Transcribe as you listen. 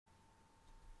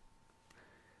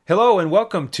Hello and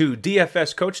welcome to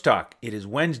DFS Coach Talk. It is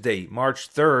Wednesday,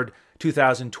 March 3rd,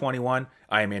 2021.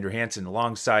 I am Andrew Hansen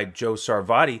alongside Joe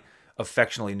Sarvati,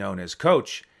 affectionately known as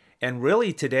Coach. And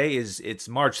really today it's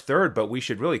March 3rd, but we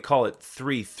should really call it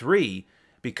 3-3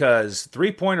 because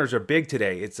three-pointers are big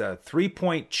today. It's a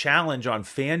three-point challenge on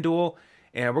Fanduel,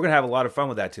 and we're going to have a lot of fun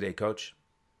with that today, Coach.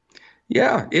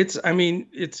 Yeah,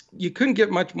 you couldn't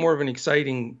get much more of an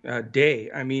exciting day.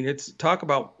 It's talk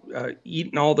about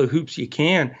eating all the hoops you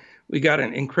can. We got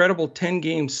an incredible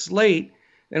 10-game slate,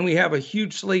 and we have a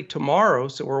huge slate tomorrow.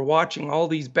 So we're watching all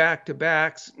these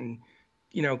back-to-backs and,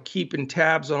 keeping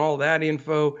tabs on all that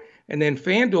info. And then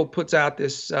FanDuel puts out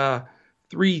this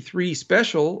 3-3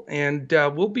 special, and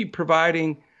we'll be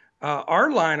providing our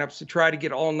lineups to try to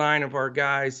get all 9 of our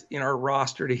guys in our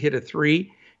roster to hit a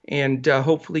 3. And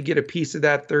hopefully get a piece of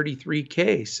that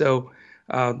 33K. So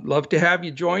love to have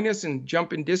you join us and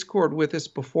jump in Discord with us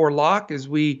before lock as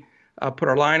we put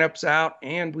our lineups out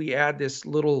and we add this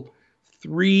little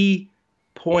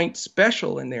 3-point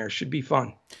special in there. Should be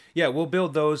fun. Yeah, we'll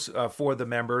build those for the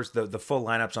members, the full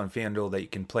lineups on FanDuel that you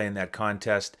can play in that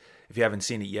contest. If you haven't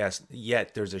seen it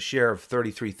yet, there's a share of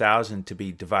 33,000 to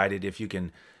be divided if you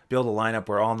can build a lineup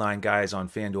where all 9 guys on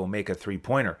FanDuel make a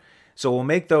three-pointer. So we'll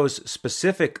make those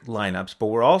specific lineups, but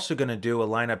we're also going to do a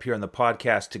lineup here on the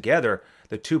podcast together.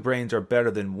 The 2 brains are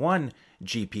better than 1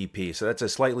 GPP. So that's a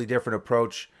slightly different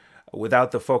approach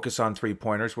without the focus on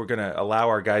three-pointers. We're going to allow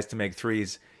our guys to make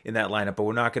threes in that lineup, but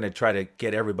we're not going to try to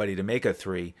get everybody to make a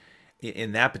 3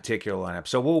 in that particular lineup.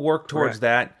 So we'll work towards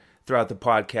that throughout the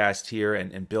podcast here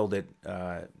and build it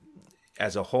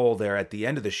as a whole there at the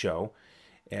end of the show.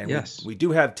 And yes, we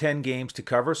do have 10 games to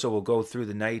cover, so we'll go through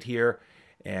the night here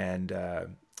and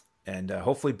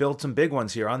hopefully build some big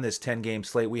ones here on this 10-game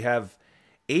slate. We have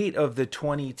 8 of the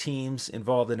 20 teams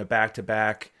involved in a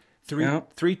back-to-back,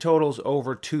 three totals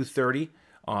over 230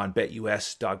 on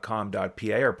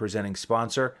betus.com.pa, our presenting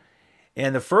sponsor.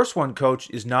 And the first one, Coach,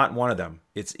 is not one of them.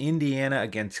 It's Indiana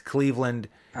against Cleveland.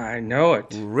 I know it.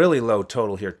 Really low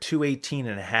total here,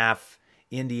 218.5.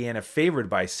 Indiana favored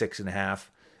by 6.5.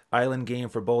 Island game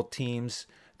for both teams.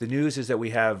 The news is that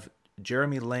we have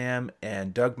Jeremy Lamb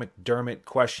and Doug McDermott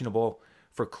questionable.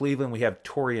 For Cleveland, we have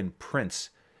Taurean Prince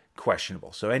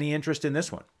questionable. So any interest in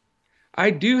this one?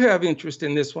 I do have interest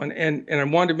in this one. And I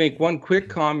wanted to make one quick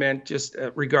comment just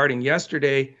regarding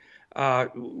yesterday.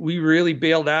 We really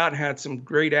bailed out and had some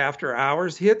great after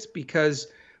hours hits because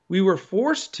we were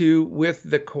forced to with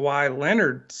the Kawhi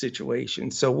Leonard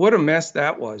situation. So what a mess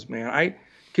that was, man.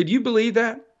 Could you believe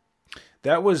that?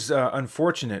 That was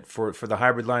unfortunate for the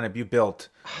hybrid lineup you built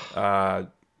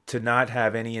to not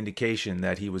have any indication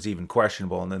that he was even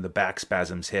questionable, and then the back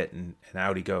spasms hit, and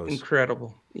out he goes.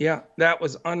 Incredible. Yeah, that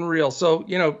was unreal. So,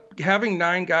 having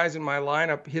 9 guys in my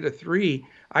lineup hit a 3,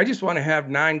 I just want to have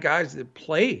 9 guys that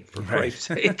play, for Christ's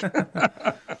sake.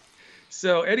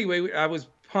 So anyway, I was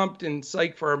pumped and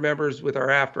psyched for our members with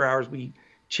our after hours. We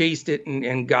chased it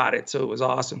and got it, so it was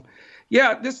awesome.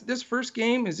 Yeah, this first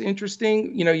game is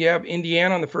interesting. You have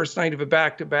Indiana on the first night of a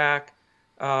back-to-back.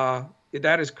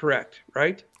 That is correct,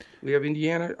 right? We have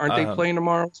Indiana. Aren't they playing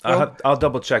tomorrow as well? I'll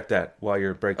double-check that while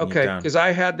you're breaking it down. Okay, because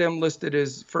I had them listed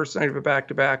as first night of a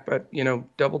back-to-back, but,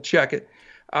 double-check it.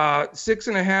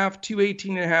 6.5,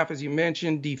 218.5, as you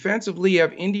mentioned. Defensively, you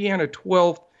have Indiana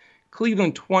 12th,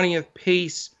 Cleveland 20th.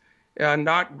 Pace,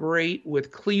 not great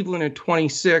with Cleveland at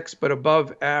 26, but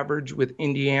above average with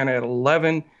Indiana at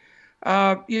 11.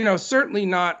 Certainly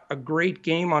not a great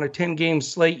game on a 10-game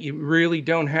slate. You really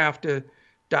don't have to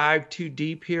dive too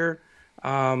deep here.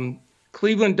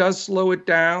 Cleveland does slow it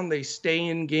down. They stay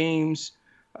in games.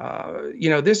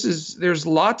 There's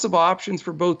lots of options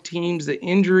for both teams. The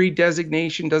injury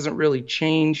designation doesn't really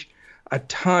change a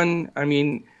ton.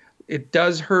 It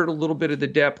does hurt a little bit of the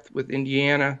depth with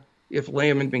Indiana if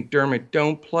Lamb and McDermott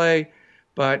don't play.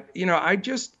 But,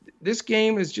 this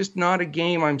game is just not a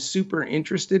game I'm super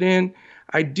interested in.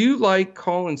 I do like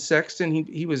Colin Sexton.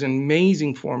 He was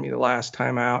amazing for me the last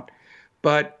time out.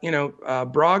 But,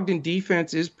 Brogdon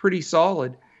defense is pretty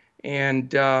solid. And,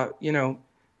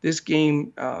 this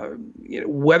game,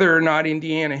 whether or not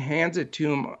Indiana hands it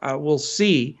to him, we'll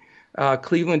see.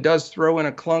 Cleveland does throw in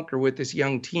a clunker with this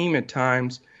young team at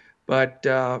times. But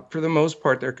for the most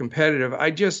part, they're competitive.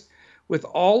 With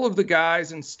all of the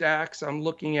guys and stacks I'm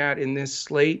looking at in this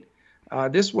slate,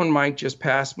 this one might just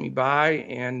pass me by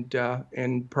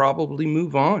and probably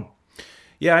move on.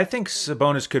 Yeah, I think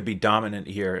Sabonis could be dominant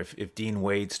here if Dean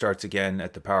Wade starts again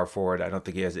at the power forward. I don't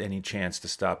think he has any chance to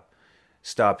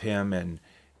stop him. And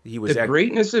he was the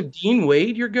greatness of Dean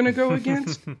Wade you're going to go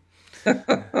against.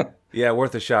 Yeah,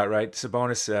 worth a shot, right?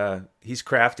 Sabonis, he's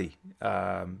crafty.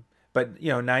 But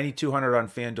 9,200 on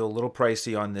FanDuel, a little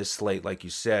pricey on this slate, like you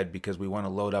said, because we want to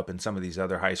load up in some of these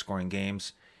other high-scoring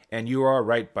games. And you are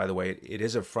right, by the way. It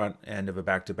is a front end of a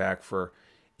back-to-back for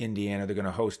Indiana. They're going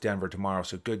to host Denver tomorrow,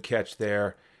 so good catch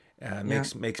there.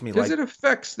 Makes me because it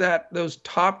affects those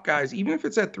top guys, even if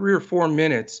it's at 3 or 4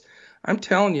 minutes. I'm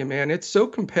telling you, man, it's so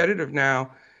competitive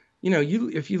now.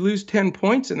 If you lose 10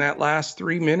 points in that last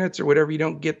 3 minutes or whatever, you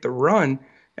don't get the run,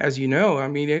 as you know. I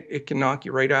mean, it can knock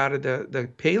you right out of the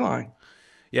pay line.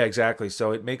 Yeah, exactly.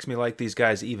 So it makes me like these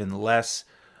guys even less.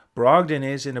 Brogdon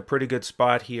is in a pretty good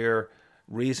spot here.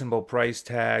 Reasonable price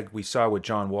tag. We saw what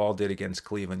John Wall did against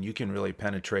Cleveland. You can really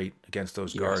penetrate against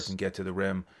those guards and get to the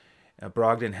rim.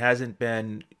 Brogdon hasn't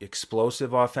been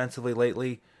explosive offensively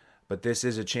lately, but this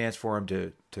is a chance for him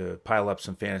to pile up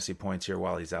some fantasy points here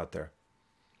while he's out there.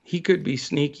 He could be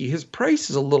sneaky. His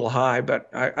price is a little high, but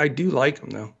I do like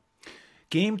him, though.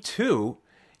 Game 2,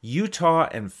 Utah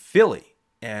and Philly.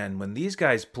 And when these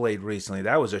guys played recently,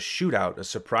 that was a shootout, a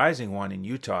surprising one in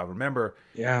Utah. Remember,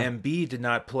 Embiid did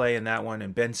not play in that one,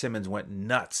 and Ben Simmons went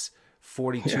nuts.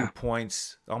 42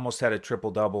 points, almost had a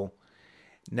triple-double.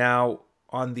 Now,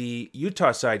 on the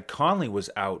Utah side, Conley was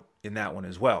out in that one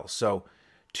as well. So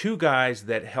two guys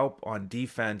that help on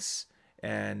defense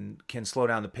and can slow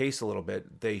down the pace a little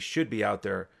bit, they should be out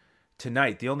there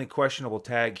tonight. The only questionable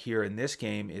tag here in this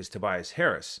game is Tobias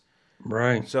Harris.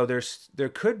 Right. So there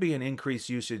could be an increased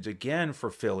usage again for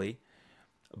Philly,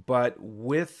 but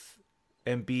with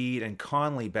Embiid and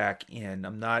Conley back in,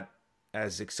 I'm not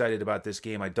as excited about this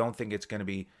game. I don't think it's going to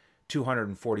be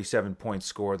 247 points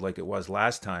scored like it was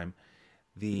last time.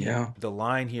 The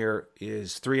line here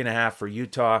is 3.5 for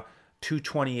Utah,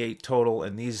 228 total,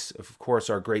 and these, of course,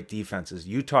 are great defenses.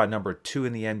 Utah number 2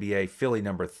 in the NBA, Philly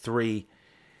number 3.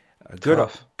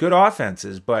 Good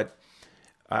offenses, but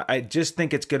I just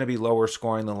think it's going to be lower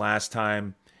scoring than last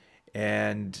time,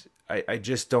 and I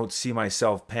just don't see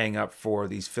myself paying up for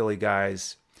these Philly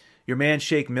guys. Your man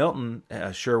Shake Milton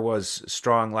sure was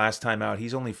strong last time out.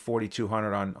 He's only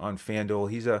 4,200 on FanDuel.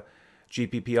 He's a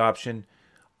GPP option.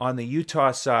 On the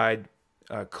Utah side,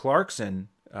 Clarkson,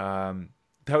 that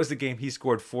was the game he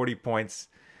scored 40 points,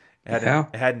 had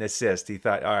an assist. He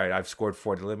thought, all right, I've scored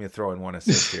 40. Let me throw in one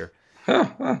assist here.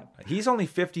 He's only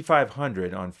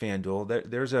 5,500 on FanDuel.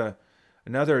 There's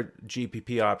another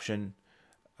GPP option,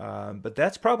 but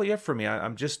that's probably it for me.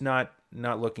 I'm just not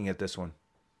looking at this one.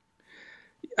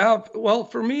 Well,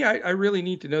 for me, I really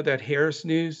need to know that Harris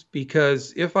news,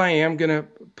 because if I am going to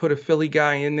put a Philly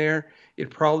guy in there, it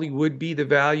probably would be the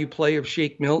value play of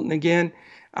Shake Milton again.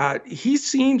 He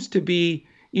seems to be,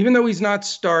 even though he's not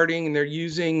starting and they're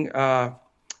using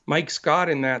Mike Scott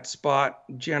in that spot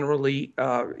generally,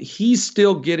 he's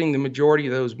still getting the majority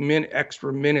of those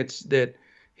extra minutes that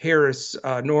Harris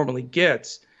normally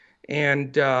gets.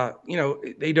 And,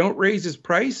 they don't raise his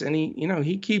price, and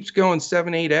he keeps going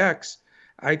 7-8x.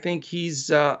 I think he's,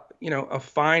 a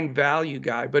fine value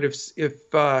guy. But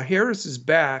if Harris is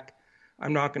back,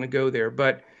 I'm not going to go there.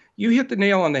 But you hit the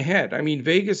nail on the head. I mean,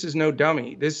 Vegas is no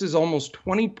dummy. This is almost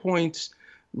 20 points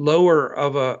lower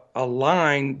of a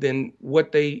line than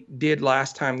what they did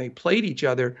last time they played each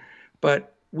other.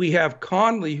 But we have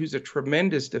Conley, who's a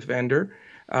tremendous defender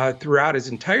throughout his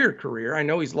entire career. I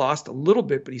know he's lost a little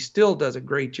bit, but he still does a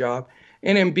great job.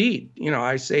 And Embiid,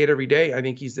 I say it every day, I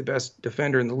think he's the best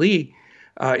defender in the league,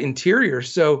 interior.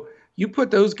 So you put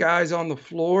those guys on the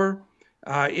floor,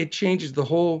 it changes the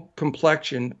whole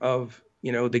complexion of,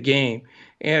 the game.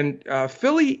 And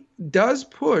Philly does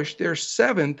push. They're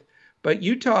 7th, but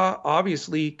Utah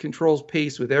obviously controls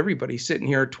pace with everybody sitting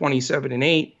here at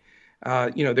 27-8.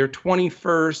 They're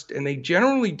 21st, and they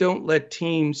generally don't let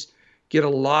teams get a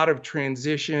lot of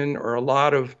transition or a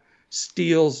lot of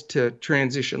steals to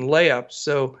transition layups.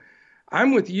 So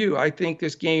I'm with you. I think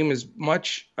this game is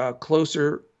much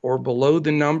closer or below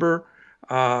the number.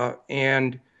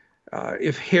 And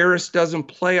if Harris doesn't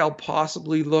play, I'll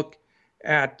possibly look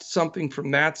at something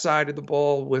from that side of the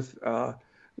ball with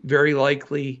very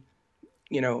likely,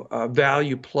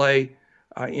 value play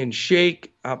in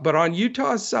Shake. But on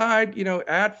Utah's side,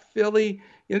 at Philly,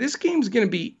 this game's going to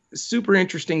be super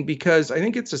interesting because I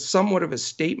think it's a somewhat of a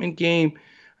statement game.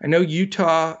 I know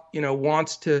Utah,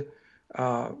 wants to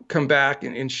come back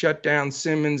and shut down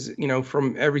Simmons,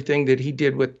 from everything that he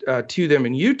did to them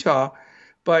in Utah.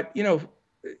 But,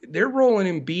 they're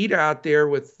rolling Embiid out there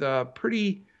with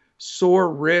pretty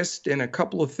sore wrist and a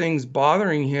couple of things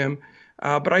bothering him.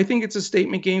 But I think it's a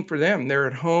statement game for them. They're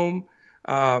at home.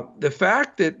 The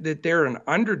fact that they're an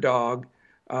underdog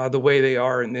the way they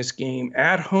are in this game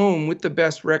at home with the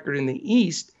best record in the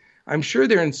East, I'm sure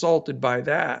they're insulted by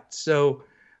that. So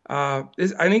I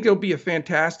think it'll be a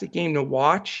fantastic game to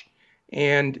watch.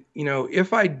 And,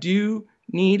 if I do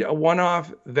need a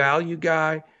one-off value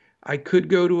guy, I could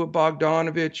go to a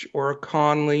Bogdanovich or a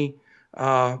Conley,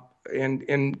 uh,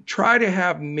 and try to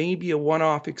have maybe a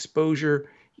one-off exposure,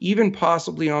 even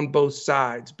possibly on both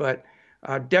sides. But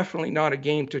definitely not a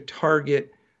game to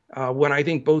target when I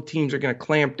think both teams are going to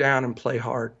clamp down and play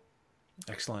hard.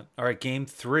 Excellent. All right, game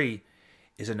 3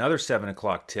 is another 7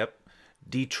 o'clock tip.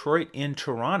 Detroit in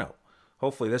Toronto.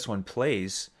 Hopefully this one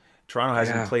plays. Toronto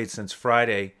hasn't Yeah. played since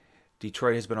Friday.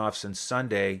 Detroit has been off since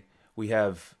Sunday. We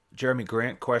have Jeremy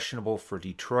Grant questionable for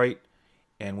Detroit,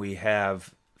 and we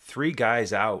have 3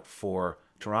 guys out for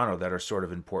Toronto that are sort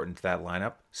of important to that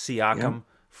lineup. Yeah. Siakam,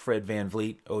 Fred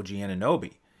VanVleet, OG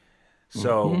Anunoby.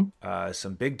 So Hmm.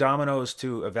 some big dominoes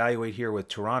to evaluate here with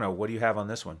Toronto. What do you have on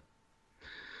this one?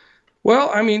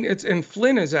 Well, I mean, and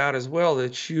Flynn is out as well,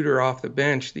 the shooter off the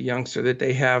bench, the youngster that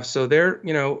they have. So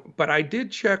but I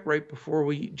did check right before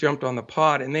we jumped on the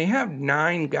pod, and they have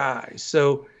 9 guys.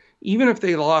 So even if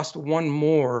they lost one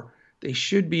more, they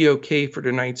should be okay for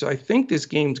tonight. So I think this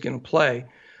game's going to play.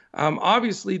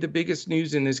 Obviously, the biggest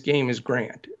news in this game is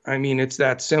Grant. I mean, it's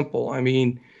that simple. I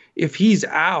mean, if he's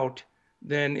out,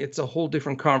 then it's a whole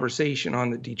different conversation on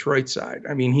the Detroit side.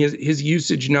 I mean, his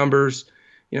usage numbers,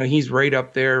 he's right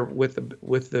up there with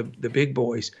the big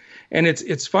boys. And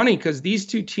it's funny because these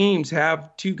two teams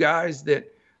have 2 guys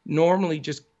that normally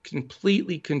just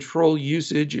completely control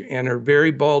usage and are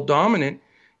very ball dominant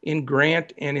in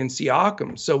Grant and in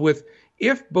Siakam. So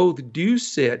if both do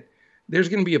sit, there's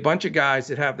going to be a bunch of guys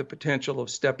that have the potential of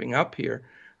stepping up here.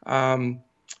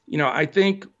 I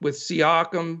think with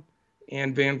Siakam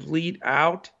and Van Vliet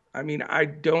out, I mean, I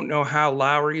don't know how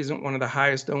Lowry isn't one of the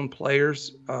highest owned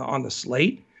players on the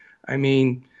slate. I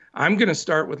mean, I'm going to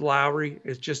start with Lowry.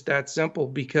 It's just that simple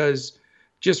because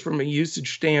just from a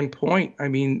usage standpoint, I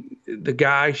mean, the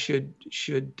guy should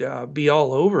be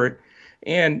all over it.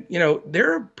 And,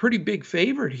 they're a pretty big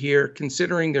favorite here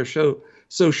considering they're so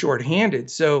shorthanded.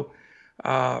 So,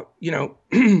 I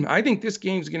think this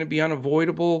game's going to be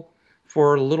unavoidable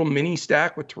for a little mini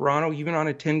stack with Toronto, even on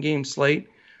a 10-game slate.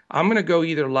 I'm going to go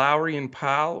either Lowry and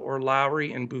Powell or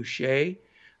Lowry and Boucher.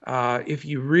 If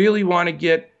you really want to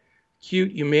get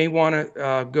cute, you may want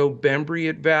to go Bembry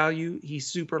at value. He's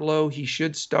super low. He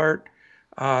should start.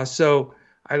 So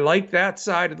I like that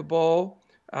side of the ball.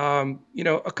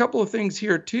 A couple of things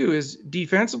here, too, is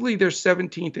defensively, they're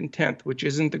 17th and 10th, which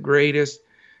isn't the greatest.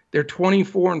 They're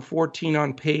 24 and 14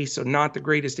 on pace, so not the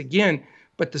greatest again.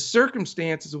 But the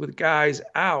circumstances with guys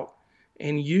out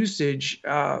and usage,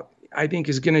 I think,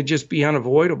 is going to just be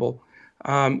unavoidable.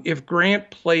 If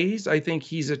Grant plays, I think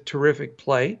he's a terrific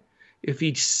play. If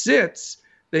he sits,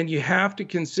 then you have to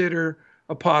consider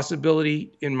a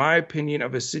possibility, in my opinion,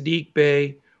 of a Sadiq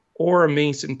Bey or a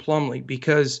Mason Plumlee,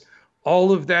 because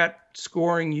all of that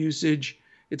scoring usage,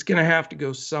 it's going to have to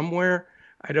go somewhere.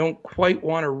 I don't quite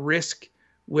want to risk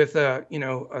with a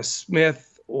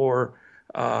Smith or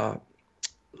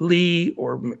Lee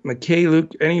or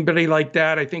Mikhailuk, anybody like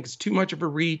that. I think it's too much of a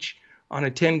reach on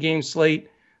a 10-game slate.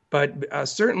 But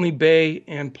certainly Bay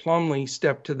and Plumlee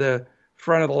step to the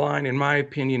front of the line, in my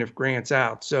opinion, if Grant's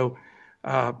out. So,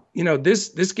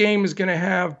 this game is going to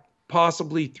have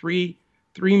possibly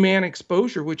three-man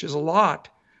exposure, which is a lot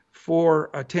for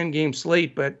a 10-game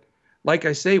slate. But like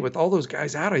I say, with all those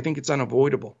guys out, I think it's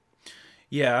unavoidable.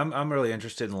 Yeah, I'm really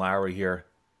interested in Lowry here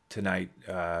tonight.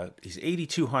 He's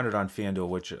 8,200 on Fanduel,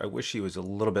 which I wish he was a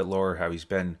little bit lower. How he's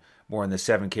been more in the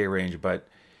 7K range, but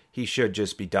he should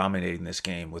just be dominating this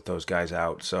game with those guys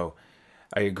out. So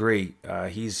I agree.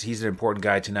 He's an important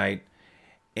guy tonight,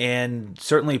 and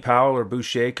certainly Powell or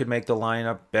Boucher could make the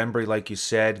lineup. Bembry, like you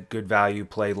said, good value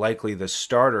play, likely the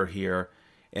starter here.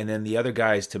 And then the other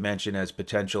guys to mention as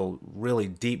potential really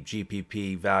deep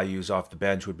GPP values off the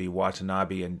bench would be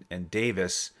Watanabe and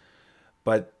Davis.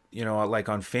 But, like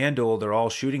on FanDuel, they're all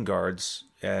shooting guards,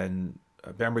 and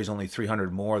Bembry's only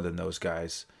 300 more than those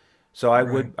guys. So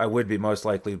Right. I would be most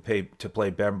likely to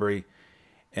play Bembry.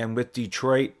 And with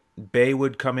Detroit, Bay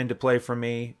would come into play for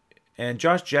me. And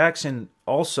Josh Jackson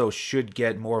also should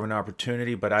get more of an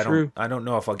opportunity, but True. I don't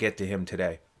know if I'll get to him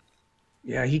today.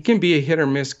 Yeah, he can be a hit or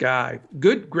miss guy.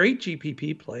 Great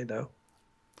GPP play, though.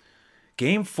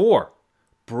 Game 4,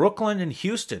 Brooklyn and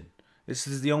Houston. This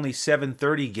is the only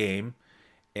 7:30 game,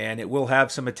 and it will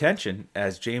have some attention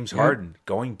as James Yep. Harden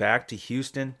going back to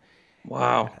Houston.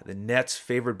 Wow. The Nets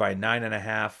favored by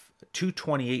 9.5,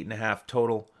 228.5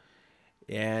 total.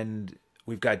 And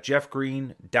we've got Jeff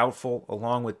Green doubtful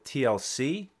along with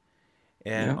TLC.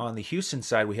 And Yeah. on the Houston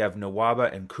side, we have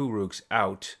Nawaba and Kurucs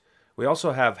out. We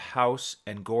also have House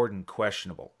and Gordon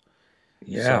questionable.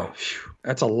 Yeah. So Phew.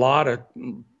 That's a lot of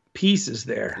pieces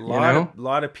there, you know?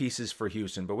 Lot of pieces for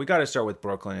Houston, but we got to start with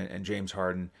Brooklyn and James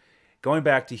Harden. Going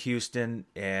back to Houston,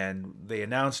 and they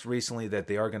announced recently that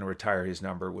they are going to retire his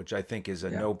number, which I think is a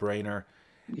Yeah. no-brainer.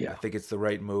 I Yeah. think it's the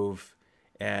right move.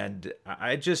 And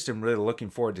I just am really looking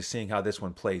forward to seeing how this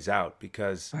one plays out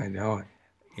because, I know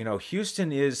it.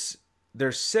 Houston is,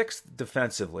 they're sixth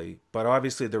defensively, but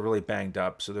obviously they're really banged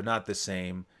up, so they're not the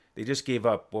same. They just gave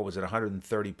up, what was it,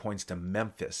 130 points to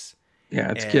Memphis. Yeah,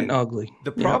 it's getting And ugly.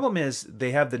 the Yeah. problem is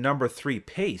they have the number 3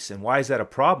 pace. And why is that a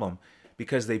problem?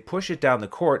 Because they push it down the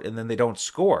court and then they don't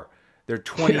score. Yeah.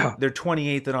 They're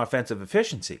 28th in offensive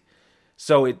efficiency.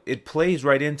 So it plays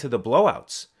right into the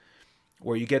blowouts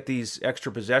where you get these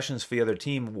extra possessions for the other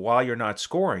team while you're not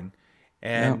scoring.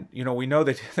 And, we know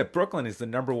that Brooklyn is the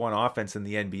number 1 offense in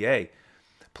the NBA,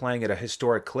 playing at a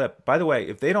historic clip. By the way,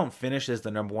 if they don't finish as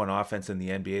the number 1 offense in the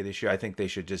NBA this year, I think they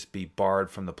should just be barred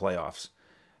from the playoffs.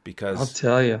 Because I'll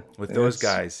tell you, with those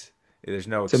guys, there's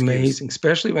no it's excuse. amazing,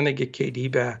 especially when they get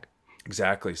KD back.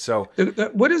 Exactly. So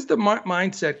What is the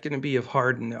mindset going to be of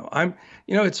Harden, though?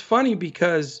 It's funny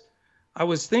because I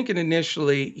was thinking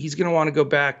initially he's going to want to go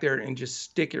back there and just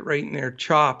stick it right in their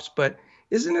chops. But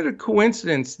isn't it a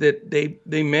coincidence that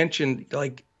they mentioned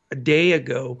like a day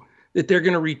ago that they're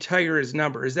going to retire his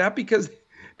number? Is that because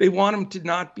they want him to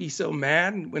not be so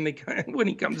mad when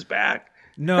he comes back?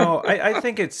 No, I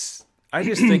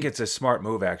just think it's a smart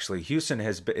move. Actually, Houston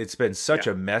it's been such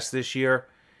a mess this year,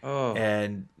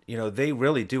 and they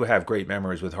really do have great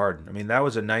memories with Harden. I mean, that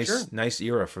was a nice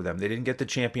era for them. They didn't get the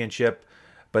championship,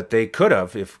 but they could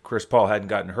have if Chris Paul hadn't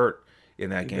gotten hurt in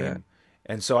that game. Yeah.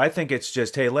 And so I think it's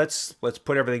just, hey, let's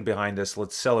put everything behind us.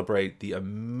 Let's celebrate the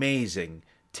amazing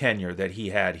tenure that he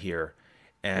had here,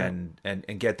 and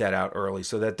get that out early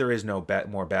so that there is no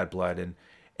more bad blood.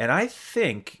 And I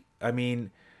think, I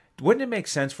mean, wouldn't it make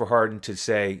sense for Harden to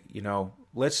say,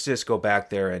 let's just go back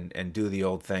there and do the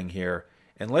old thing here,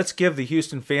 and let's give the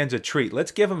Houston fans a treat.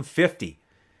 Let's give them 50.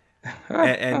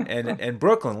 and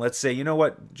Brooklyn, let's say, you know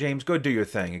what, James, go do your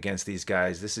thing against these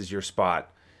guys. This is your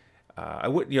spot. I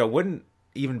wouldn't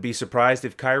even be surprised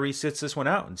if Kyrie sits this one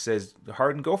out and says,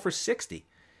 Harden, go for 60.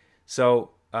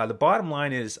 So the bottom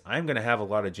line is I'm going to have a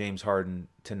lot of James Harden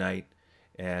tonight,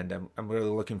 and I'm really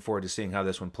looking forward to seeing how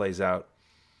this one plays out.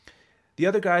 The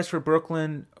other guys for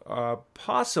Brooklyn,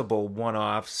 possible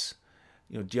one-offs.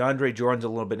 DeAndre Jordan's a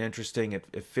little bit interesting at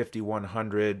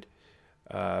 5,100,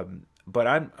 but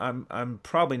I'm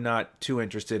probably not too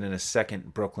interested in a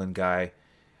second Brooklyn guy.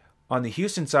 On the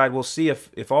Houston side, we'll see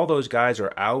if all those guys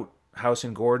are out, House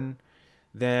and Gordon,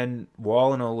 then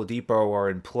Wall and Oladipo are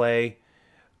in play.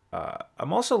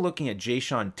 I'm also looking at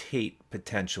Jayshawn Tate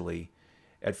potentially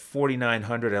at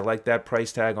 4,900. I like that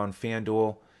price tag on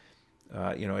FanDuel.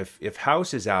 If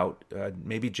House is out,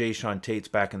 maybe Jayshawn Tate's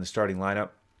back in the starting lineup.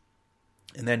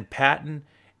 And then Patton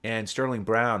and Sterling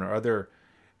Brown are other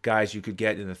guys you could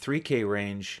get in the 3K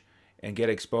range and get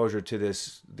exposure to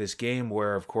this game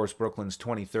where, of course, Brooklyn's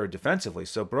 23rd defensively.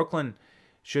 So Brooklyn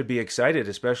should be excited,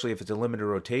 especially if it's a limited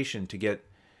rotation, to get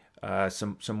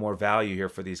some more value here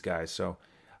for these guys. So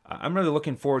I'm really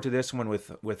looking forward to this one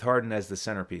with Harden as the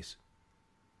centerpiece.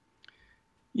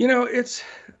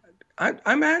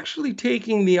 I'm actually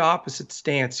taking the opposite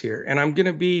stance here, and I'm going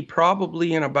to be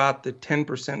probably in about the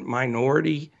 10%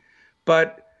 minority.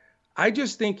 But I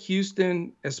just think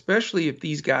Houston, especially if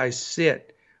these guys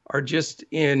sit, are just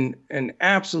in an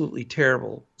absolutely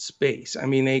terrible space. I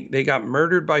mean, they got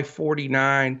murdered by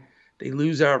 49. They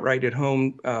lose outright at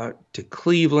home to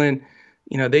Cleveland.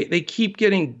 They keep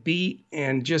getting beat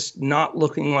and just not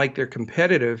looking like they're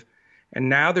competitive. And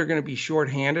now they're going to be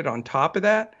shorthanded on top of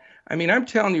that. I mean, I'm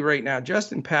telling you right now,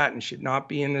 Justin Patton should not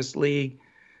be in this league.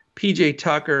 PJ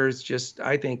Tucker's just,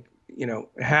 I think,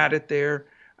 had it there.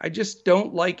 I just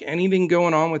don't like anything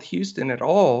going on with Houston at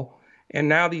all. And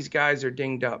now these guys are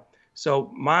dinged up.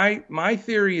 So my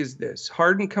theory is this.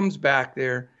 Harden comes back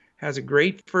there, has a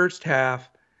great first half.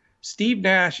 Steve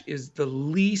Nash is the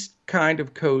least kind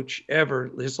of coach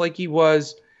ever, just like he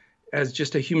was as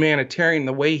just a humanitarian,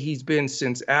 the way he's been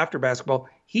since after basketball.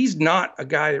 He's not a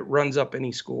guy that runs up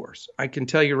any scores. I can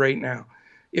tell you right now.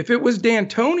 If it was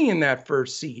D'Antoni in that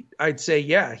first seat, I'd say,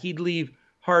 yeah, he'd leave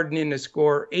Harden in to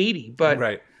score 80. But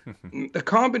right. The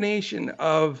combination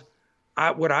of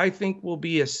what I think will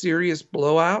be a serious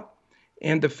blowout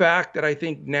and the fact that I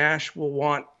think Nash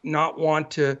will not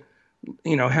want to,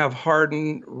 have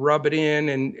Harden rub it in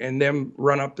and them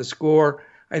run up the score.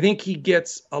 I think he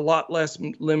gets a lot less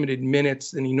limited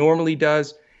minutes than he normally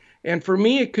does. And for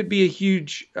me, it could be a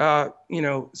huge,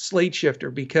 slate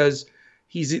shifter because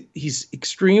he's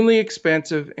extremely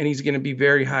expensive and he's going to be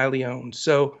very highly owned.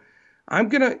 So I'm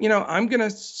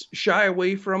gonna shy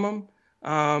away from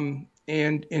them,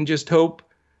 and just hope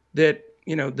that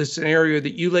the scenario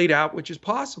that you laid out, which is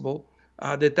possible,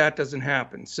 that doesn't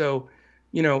happen. So,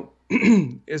 you know,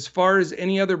 as far as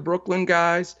any other Brooklyn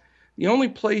guys, the only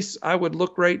place I would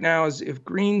look right now is if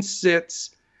Green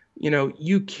sits.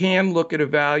 You can look at a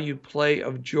value play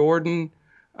of Jordan,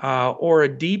 or a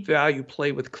deep value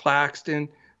play with Claxton.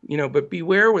 But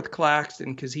beware with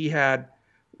Claxton because he had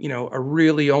a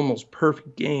really almost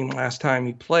perfect game last time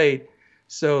he played.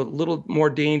 So a little more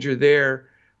danger there.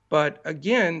 But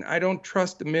again, I don't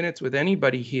trust the minutes with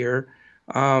anybody here.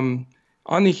 On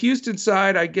the Houston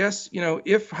side, I guess,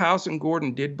 if House and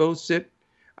Gordon did both sit,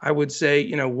 I would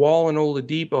say, Wall and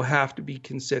Oladipo have to be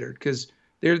considered because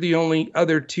they're the only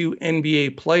other two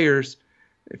NBA players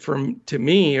to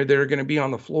me that are going to be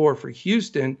on the floor for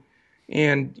Houston.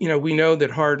 And, we know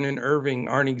that Harden and Irving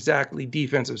aren't exactly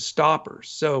defensive stoppers.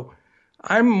 So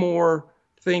I'm more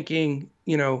thinking,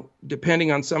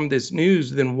 depending on some of this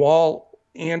news, then Wall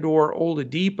and or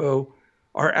Oladipo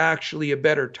are actually a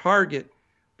better target.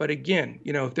 But again,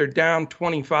 if they're down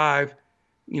 25,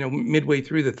 midway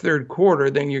through the third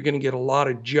quarter, then you're going to get a lot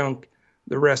of junk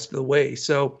the rest of the way.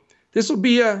 So this will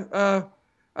be a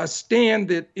stand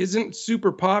that isn't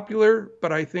super popular,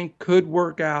 but I think could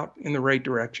work out in the right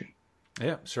direction.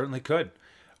 Yeah, certainly could.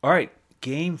 All right,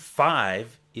 Game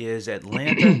 5 is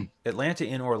Atlanta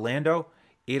in Orlando,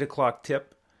 8 o'clock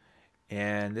tip.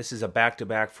 And this is a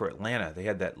back-to-back for Atlanta. They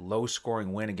had that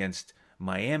low-scoring win against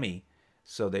Miami,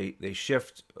 so they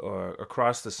shift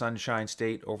across the Sunshine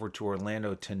State over to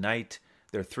Orlando tonight.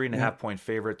 They're 3.5-point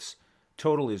favorites.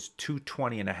 Total is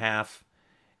 220.5.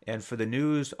 And for the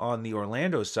news on the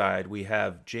Orlando side, we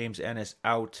have James Ennis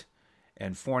out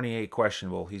and Fournier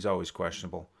questionable. He's always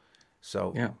questionable.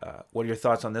 So what are your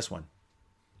thoughts on this one?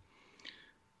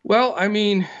 Well, I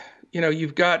mean,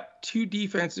 you've got two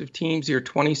defensive teams here,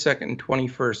 22nd and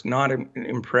 21st, not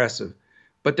impressive.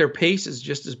 But their pace is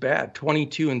just as bad,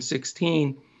 22 and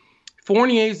 16.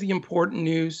 Fournier is the important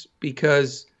news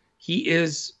because he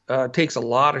takes a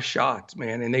lot of shots,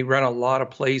 man, and they run a lot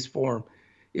of plays for him.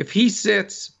 If he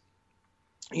sits,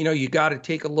 you got to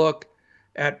take a look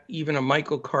at even a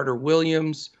Michael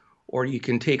Carter-Williams, or you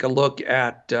can take a look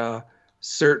at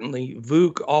certainly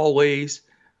Vuk always.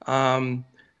 I'm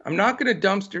not going to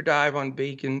dumpster dive on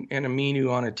Bacon and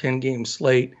Aminu on a 10-game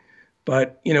slate,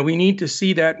 but, we need to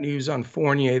see that news on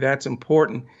Fournier. That's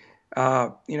important.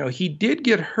 He did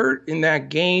get hurt in that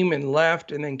game and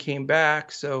left and then came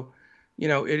back. So,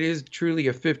 it is truly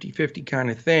a 50-50 kind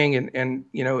of thing. And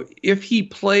if he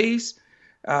plays,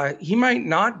 he might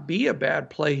not be a bad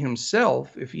play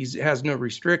himself if he has no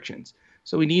restrictions.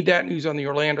 So we need that news on the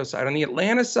Orlando side. On the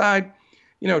Atlanta side,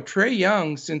 Trae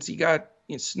Young, since he got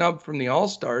snubbed from the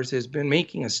All-Stars, has been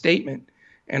making a statement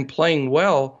and playing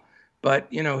well. But,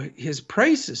 his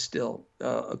price is still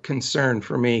a concern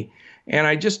for me. And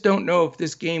I just don't know if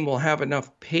this game will have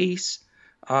enough pace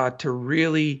to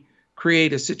really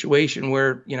create a situation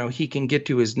where, he can get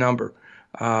to his number.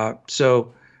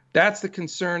 So that's the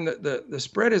concern. That the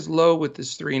spread is low with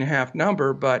this 3.5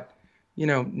 number, but,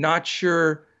 not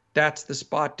sure that's the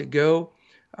spot to go.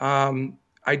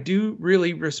 I do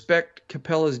really respect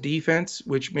Capella's defense,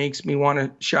 which makes me want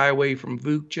to shy away from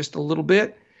Vuk just a little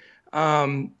bit.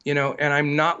 And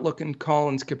I'm not looking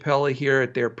Collins Capella here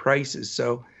at their prices.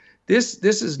 So this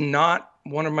is not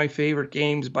one of my favorite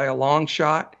games by a long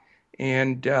shot.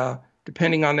 And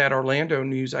depending on that Orlando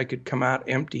news, I could come out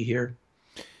empty here.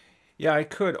 Yeah, I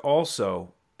could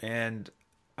also. And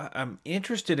I'm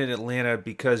interested in Atlanta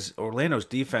because Orlando's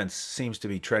defense seems to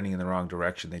be trending in the wrong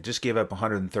direction. They just gave up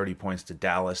 130 points to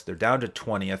Dallas. They're down to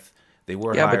 20th. They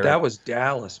were higher. But that was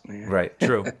Dallas, man. Right,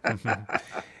 true.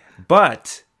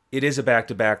 But it is a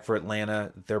back-to-back for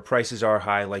Atlanta. Their prices are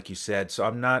high, like you said, so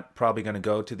I'm not probably going to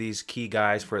go to these key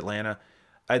guys for Atlanta.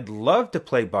 I'd love to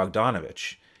play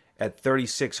Bogdanovich at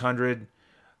 3,600,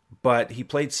 but he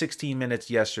played 16 minutes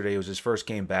yesterday. It was his first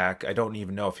game back. I don't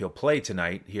even know if he'll play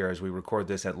tonight here as we record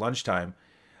this at lunchtime.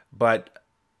 But,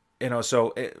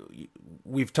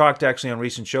 we've talked actually on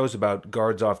recent shows about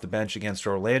guards off the bench against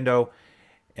Orlando,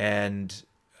 and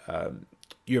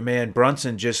your man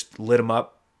Brunson just lit him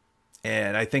up.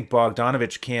 And I think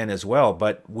Bogdanovich can as well,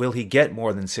 but will he get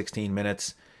more than 16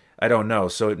 minutes? I don't know.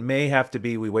 So it may have to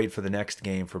be we wait for the next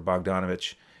game for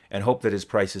Bogdanovich and hope that his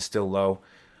price is still low.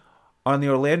 On the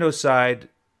Orlando side,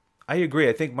 I agree.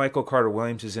 I think Michael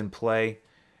Carter-Williams is in play.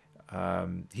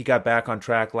 He got back on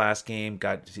track last game,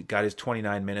 got his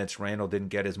 29 minutes. Randall didn't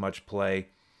get as much play,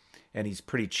 and he's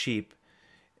pretty cheap.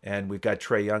 And we've got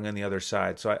Trae Young on the other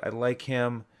side. So I like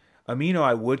him. Amino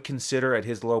I would consider at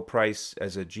his low price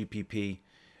as a GPP.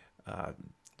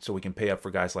 so we can pay up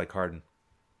for guys like Harden.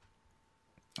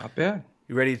 Not bad.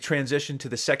 You ready to transition to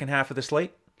the second half of the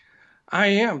slate? I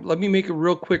am. Let me make a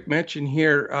real quick mention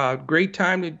here. Great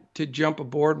time to jump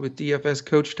aboard with DFS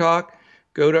Coach Talk.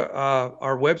 Go to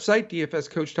our website,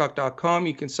 dfscoachtalk.com.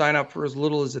 You can sign up for as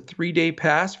little as a 3-day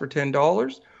pass for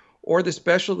 $10, or the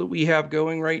special that we have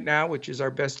going right now, which is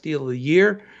our best deal of the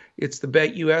year. It's the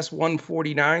BetUS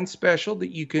 149 special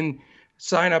that you can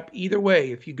sign up either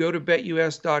way. If you go to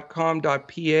betus.com.pa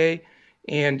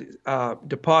and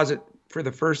deposit for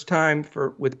the first time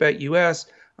with BetUS,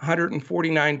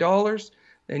 $149,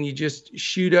 then you just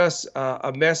shoot us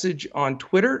a message on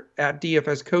Twitter at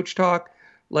DFS Coach Talk.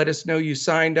 Let us know you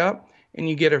signed up, and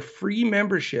you get a free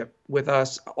membership with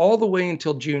us all the way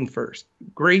until June 1st.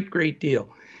 Great deal.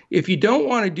 If you don't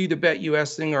want to do the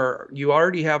BetUS thing, or you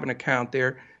already have an account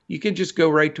there, you can just go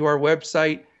right to our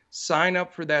website, sign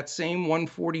up for that same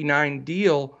 149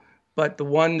 deal, but the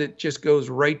one that just goes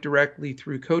right directly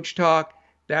through Coach Talk.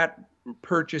 That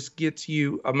purchase gets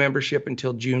you a membership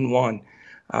until June 1.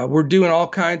 We're doing all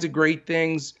kinds of great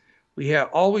things. We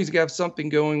always have something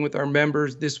going with our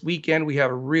members. This weekend, we have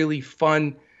a really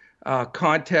fun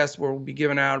contest where we'll be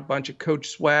giving out a bunch of coach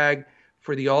swag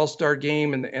for the All-Star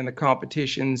game and the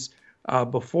competitions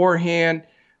beforehand.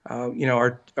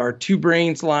 Our Two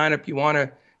Brains lineup,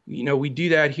 we do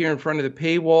that here in front of the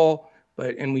paywall,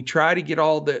 and we try to get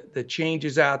all the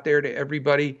changes out there to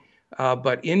everybody.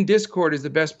 But in Discord is the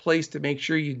best place to make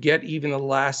sure you get even the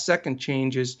last second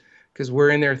changes, because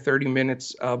we're in there 30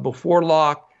 minutes before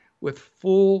lock with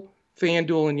full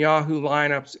FanDuel and Yahoo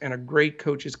lineups and a great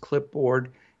coach's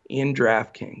clipboard in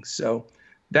Draftkings. So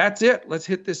that's it. Let's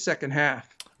hit this second half.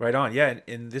 Right on. Yeah,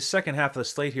 and this second half of the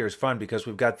slate here is fun because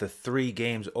we've got the 3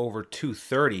 games over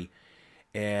 230,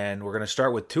 and we're going to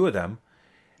start with 2 of them.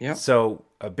 Yeah. So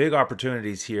big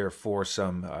opportunities here for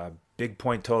some big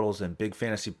point totals and big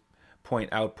fantasy point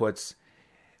outputs.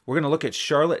 We're going to look at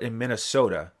Charlotte and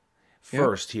Minnesota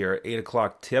first here, 8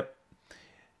 o'clock tip.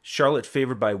 Charlotte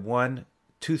favored by 1,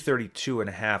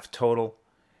 232.5 total.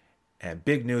 And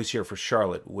big news here for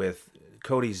Charlotte with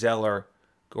Cody Zeller,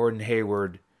 Gordon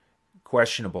Hayward,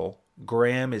 questionable.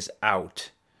 Graham is out.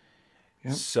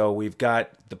 Yep. So we've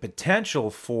got the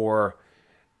potential for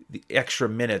the extra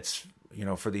minutes,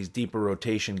 for these deeper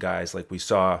rotation guys like we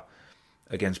saw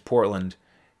against Portland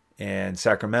and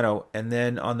Sacramento. And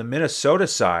then on the Minnesota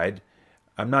side,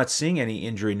 I'm not seeing any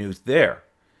injury news there.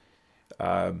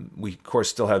 We, of course,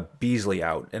 still have Beasley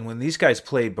out. And when these guys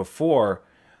played before,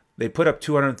 they put up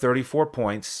 234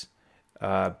 points.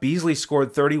 Beasley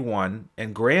scored 31,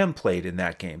 and Graham played in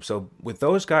that game. So with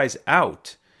those guys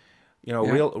out,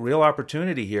 real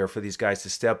opportunity here for these guys to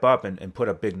step up and put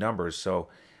up big numbers. So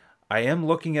I am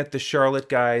looking at the Charlotte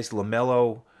guys.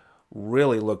 LaMelo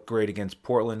really looked great against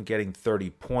Portland, getting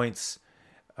 30 points,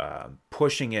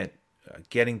 pushing it,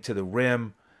 getting to the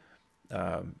rim.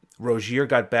 Rozier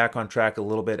got back on track a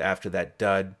little bit after that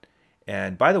dud.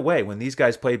 And by the way, when these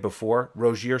guys played before,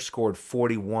 Rozier scored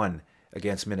 41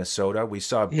 against Minnesota. We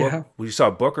saw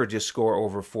Booker just score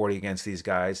over 40 against these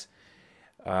guys.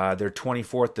 They're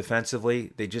 24th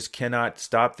defensively. They just cannot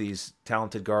stop these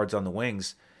talented guards on the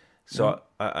wings. So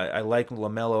I like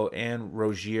LaMelo and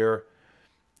Rozier.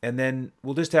 And then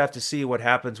we'll just have to see what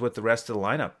happens with the rest of the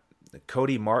lineup.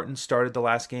 Cody Martin started the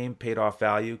last game, paid off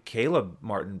value. Caleb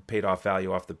Martin paid off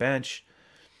value off the bench.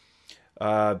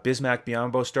 Bismack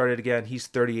Biyombo started again. He's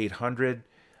 3,800.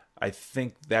 I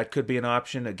think that could be an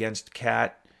option against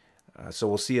Cat. So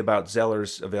we'll see about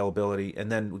Zeller's availability.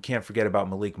 And then we can't forget about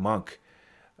Malik Monk.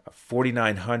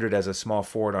 4,900 as a small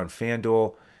forward on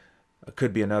FanDuel.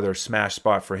 Could be another smash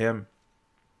spot for him.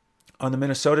 On the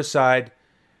Minnesota side,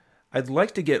 I'd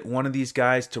like to get one of these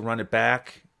guys to run it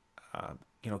back.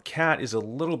 Cat is a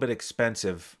little bit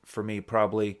expensive for me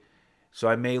probably, so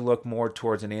I may look more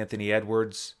towards an Anthony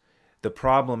Edwards. The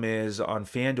problem is on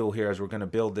FanDuel here, as we're going to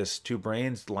build this Two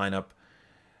Brains lineup,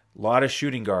 a lot of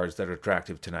shooting guards that are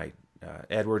attractive tonight.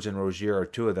 Edwards and Rozier are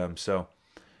 2 of them, so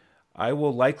I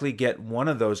will likely get one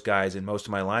of those guys in most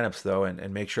of my lineups, though,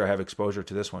 and make sure I have exposure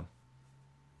to this one.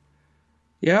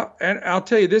 Yeah, and I'll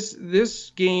tell you,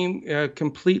 this game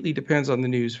completely depends on the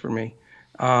news for me.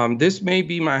 This may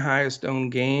be my highest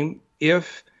owned game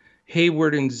if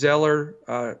Hayward and Zeller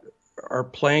are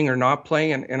playing or not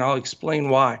playing, and I'll explain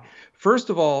why.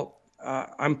 First of all,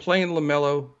 I'm playing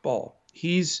LaMelo Ball.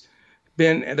 He's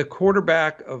been the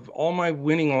quarterback of all my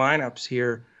winning lineups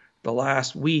here the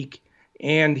last week,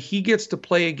 and he gets to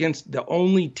play against the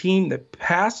only team that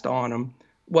passed on him.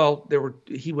 Well,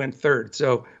 he went third,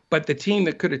 but the team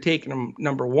that could have taken him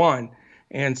number 1,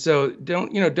 And so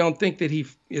don't think that he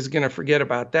is going to forget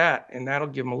about that, and that'll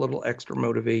give him a little extra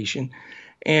motivation.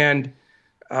 And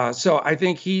so I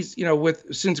think he's,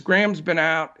 since Graham's been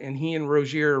out and he and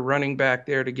Rozier are running back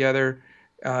there together,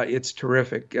 it's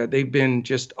terrific. They've been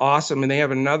just awesome, and they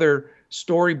have another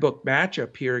storybook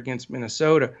matchup here against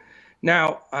Minnesota.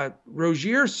 Now,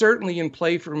 Rozier certainly in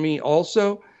play for me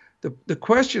also. The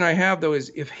question I have, though, is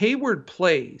if Hayward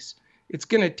plays, it's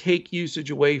going to take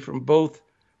usage away from both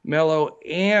Melo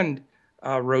and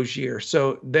Rozier.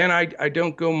 So then I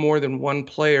don't go more than one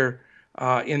player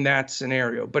in that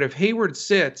scenario. But if Hayward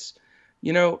sits,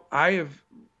 I have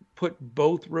put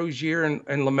both Rozier and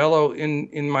LaMelo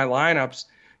in my lineups.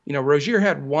 Rozier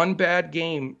had one bad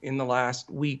game in the last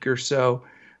week or so,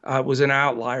 was an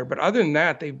outlier. But other than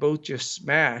that, they both just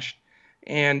smashed.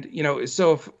 And,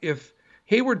 so if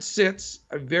Hayward sits,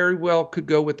 I very well could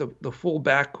go with the full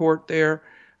backcourt there.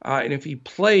 And if he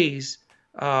plays,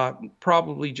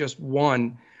 probably just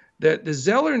one. The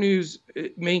Zeller news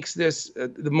makes this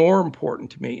the more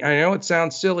important to me. I know it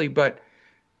sounds silly, but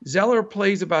Zeller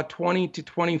plays about 20 to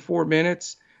 24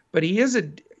 minutes, but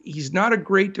he's not a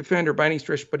great defender by any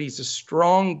stretch, but he's a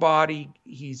strong body.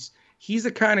 He's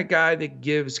the kind of guy that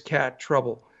gives Cat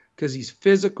trouble because he's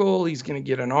physical. He's going to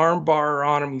get an arm bar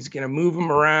on him. He's going to move him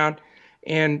around.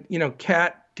 And,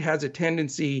 Cat has a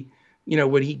tendency,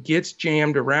 when he gets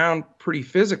jammed around pretty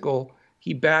physical,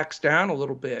 he backs down a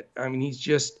little bit. I mean, he's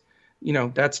just,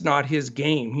 that's not his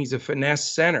game. He's a finesse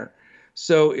center.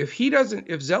 So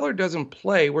if Zeller doesn't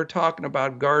play, we're talking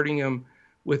about guarding him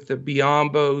with the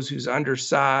Biombos, who's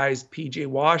undersized, PJ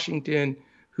Washington,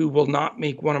 who will not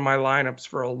make one of my lineups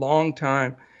for a long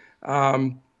time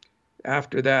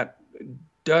after that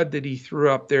dud that he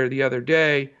threw up there the other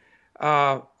day.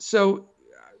 So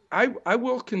I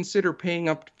will consider paying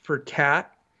up for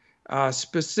Cat,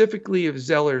 specifically if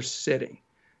Zeller's sitting.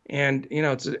 And,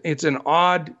 it's an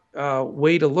odd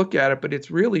way to look at it, but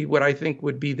it's really what I think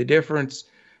would be the difference.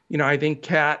 I think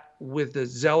Cat with the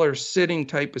Zeller sitting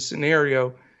type of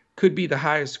scenario could be the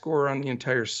highest scorer on the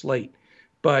entire slate.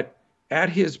 But at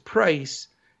his price,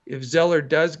 if Zeller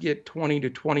does get 20 to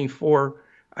 24,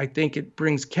 I think it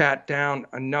brings Cat down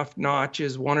enough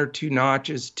notches, one or two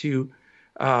notches to,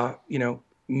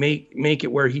 make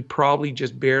it where he probably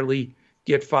just barely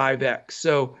get 5x.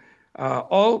 So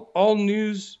all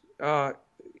news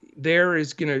there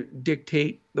is going to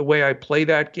dictate the way I play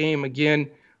that game. Again,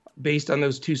 based on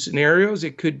those two scenarios,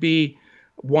 it could be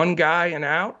one guy and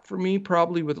out for me,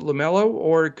 probably with LaMelo,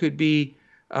 or it could be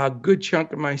a good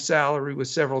chunk of my salary with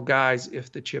several guys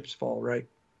if the chips fall right.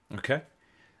 Okay.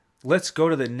 Let's go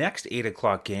to the next 8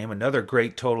 o'clock game. Another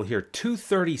great total here,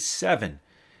 237,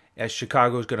 as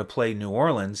Chicago is going to play New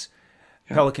Orleans.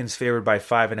 Yeah. Pelicans favored by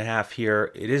 5.5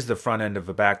 here. It is the front end of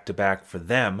a back-to-back for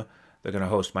them. They're going to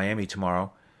host Miami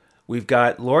tomorrow. We've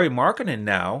got Lauri Markkanen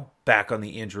now back on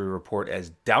the injury report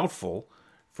as doubtful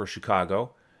for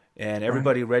Chicago, and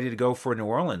everybody ready to go for New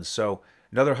Orleans. So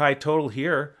another high total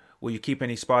here. Will you keep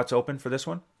any spots open for this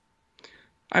one?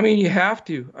 I mean, you have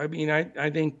to. I mean, I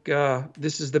think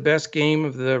this is the best game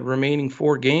of the remaining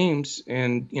 4 games.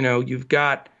 And, you've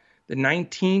got the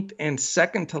 19th and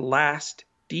second to last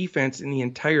defense in the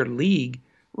entire league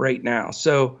right now.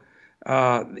 So,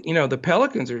 the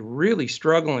Pelicans are really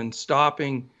struggling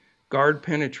stopping guard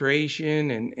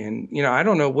penetration. And I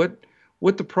don't know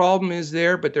what the problem is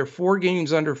there, but they're 4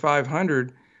 games under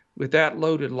 500 with that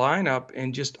loaded lineup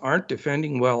and just aren't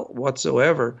defending well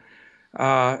whatsoever.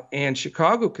 And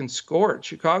Chicago can score it.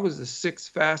 Chicago's the 6th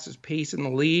fastest pace in the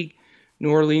league.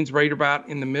 New Orleans right about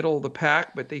in the middle of the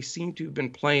pack, but they seem to have been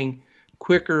playing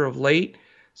quicker of late.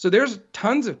 So there's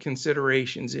tons of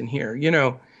considerations in here.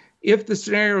 If the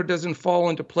scenario doesn't fall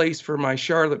into place for my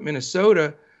Charlotte,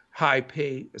 Minnesota high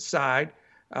pay side,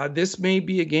 this may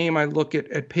be a game I look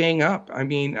at paying up. I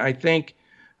mean, I think,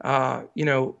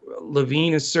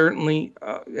 Levine is certainly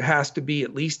has to be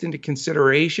at least into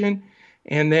consideration.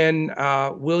 And then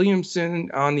Williamson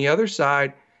on the other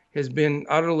side has been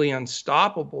utterly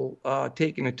unstoppable,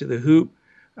 taking it to the hoop,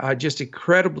 just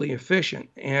incredibly efficient.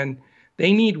 And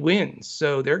they need wins,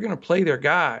 so they're going to play their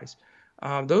guys.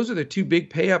 Those are the 2 big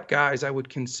pay-up guys I would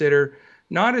consider.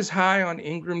 Not as high on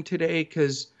Ingram today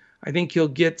because I think he'll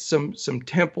get some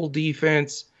Temple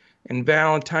defense and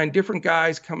Valentine, different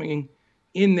guys coming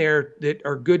in there that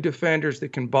are good defenders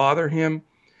that can bother him.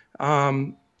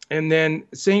 And then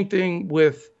same thing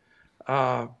with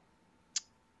who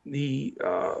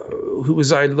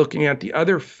was I looking at? The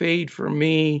other fade for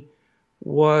me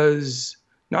was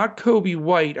not Kobe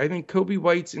White. I think Kobe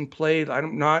White's in play.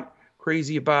 I'm not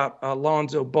crazy about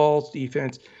Lonzo Ball's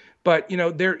defense. But,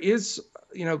 there is,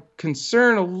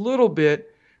 concern a little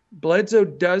bit Bledsoe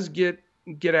does get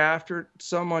after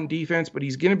some on defense, but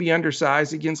he's going to be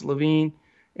undersized against Levine.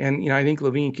 And, I think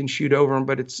Levine can shoot over him,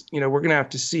 but it's, we're going to have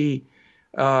to see,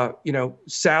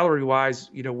 salary wise,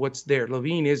 what's there.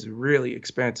 Levine is really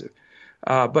expensive.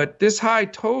 But this high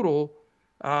total,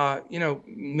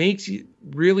 makes you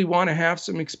really want to have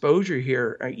some exposure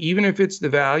here, even if it's the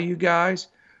value guys,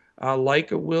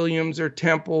 like a Williams or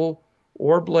Temple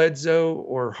or Bledsoe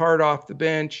or Hart off the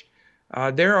bench.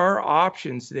 There are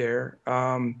options there.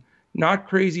 Not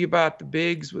crazy about the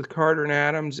bigs with Carter and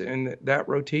Adams and that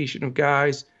rotation of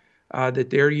guys that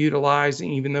they're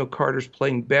utilizing, even though Carter's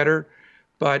playing better.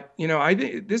 But, I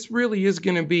think this really is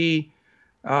going to be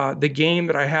the game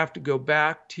that I have to go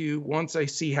back to once I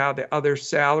see how the other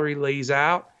salary lays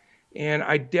out. And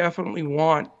I definitely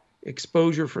want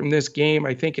exposure from this game.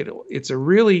 I think it's a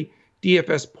really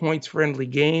DFS points friendly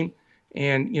game.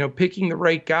 And, picking the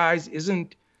right guys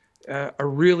isn't a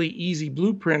really easy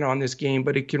blueprint on this game,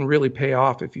 but it can really pay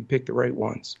off if you pick the right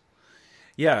ones.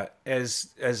 Yeah, as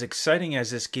exciting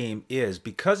as this game is,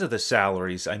 because of the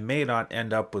salaries, I may not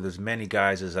end up with as many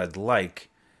guys as I'd like.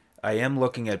 I am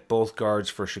looking at both guards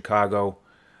for Chicago.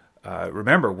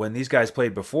 Remember, when these guys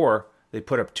played before, they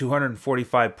put up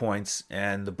 245 points,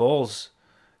 and the Bulls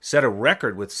set a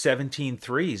record with 17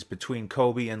 threes between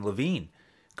Kobe and Levine.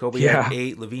 Kobe had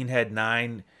 8, Levine had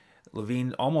 9.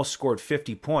 Levine almost scored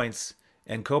 50 points,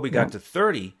 and Kobe got to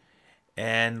 30.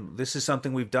 And this is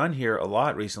something we've done here a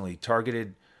lot recently.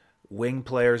 Targeted wing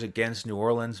players against New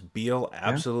Orleans. Beal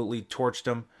absolutely torched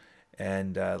them.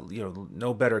 And,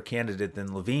 no better candidate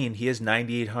than Levine. He is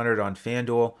 9,800 on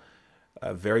Fanduel.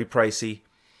 Very pricey.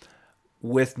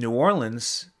 With New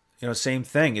Orleans, same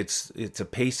thing. It's a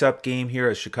pace-up game here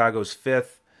as Chicago's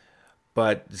 5th.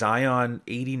 But Zion,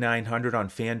 8,900 on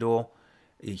Fanduel.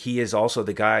 He is also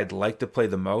the guy I'd like to play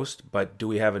the most, but do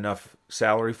we have enough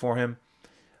salary for him?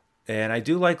 And I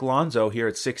do like Lonzo here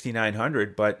at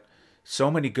 6,900, but so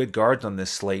many good guards on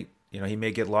this slate. He may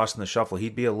get lost in the shuffle.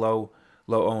 He'd be a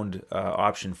low-owned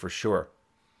option for sure.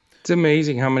 It's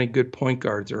amazing how many good point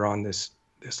guards are on this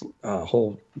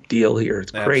whole deal here.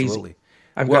 It's crazy. Absolutely.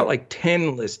 I've got like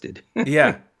 10 listed.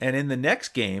 Yeah, and in the next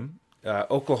game,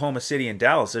 Oklahoma City and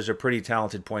Dallas, there's a pretty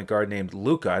talented point guard named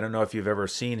Luka. I don't know if you've ever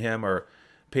seen him or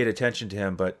paid attention to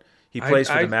him, but he plays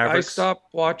for the Mavericks. I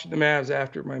stopped watching the Mavs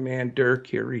after my man Dirk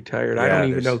here retired. I don't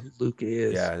even know who Luka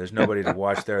is. Yeah, there's nobody to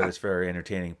watch there that's very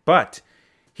entertaining. But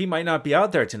he might not be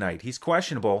out there tonight. He's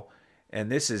questionable,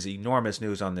 and this is enormous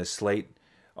news on this slate.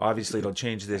 Obviously, it'll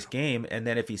change this game. And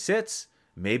then if he sits,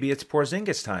 maybe it's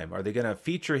Porzingis time. Are they going to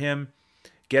feature him,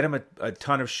 get him a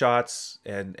ton of shots,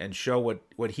 and show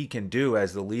what he can do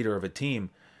as the leader of a team?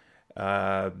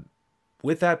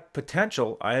 With that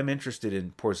potential, I am interested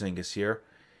in Porzingis here.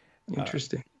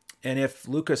 Interesting. And if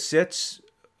Luka sits,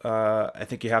 I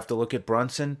think you have to look at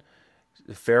Brunson.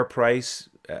 Fair price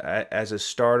as a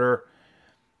starter.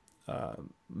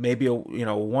 Maybe a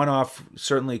one-off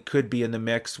certainly could be in the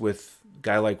mix with a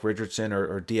guy like Richardson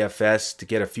or DFS to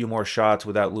get a few more shots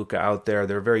without Luka out there.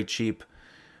 They're very cheap.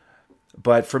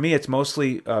 But for me, it's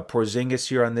mostly Porzingis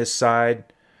here on this side.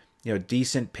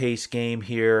 Decent pace game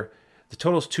here. The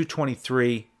total's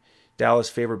 223. Dallas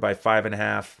favored by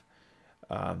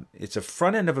 5.5. It's a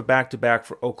front end of a back-to-back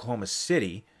for Oklahoma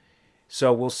City.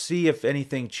 So we'll see if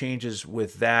anything changes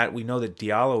with that. We know that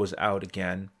Diallo is out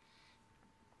again.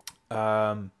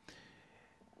 We'll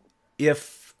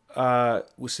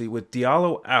see, with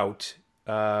Diallo out,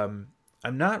 I'm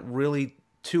not really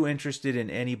too interested in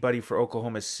anybody for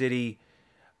Oklahoma City.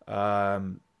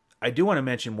 I do want to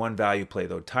mention one value play,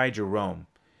 though. Ty Jerome,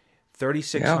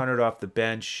 3,600 off the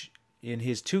bench. In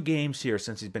his 2 games here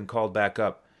since he's been called back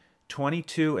up,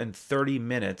 22 and 30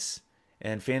 minutes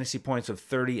and fantasy points of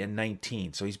 30 and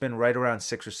 19. So he's been right around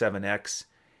 6 or 7x.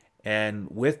 And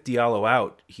with Diallo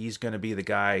out, he's going to be the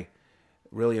guy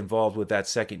really involved with that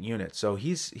second unit. So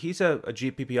he's a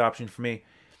GPP option for me.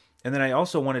 And then I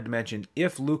also wanted to mention,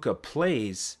 if Luka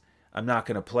plays, I'm not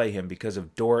going to play him because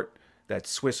of Dort, that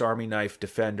Swiss Army knife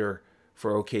defender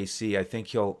for OKC. I think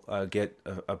he'll get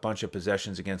a bunch of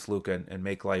possessions against Luka and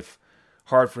make life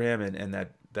hard for him, and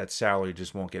that salary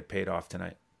just won't get paid off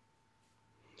tonight.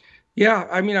 Yeah,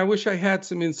 I mean, I wish I had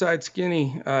some inside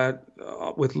skinny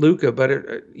with Luka, but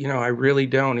I really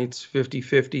don't. It's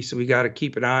 50-50, so we got to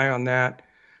keep an eye on that.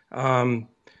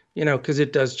 Because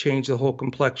it does change the whole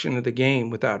complexion of the game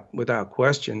without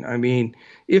question. I mean,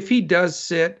 if he does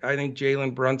sit, I think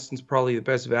Jalen Brunson's probably the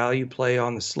best value play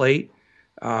on the slate.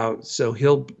 So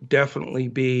he'll definitely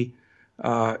be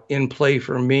in play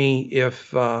for me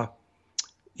if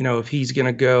he's going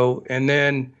to go, and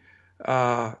then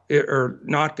or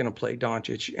not going to play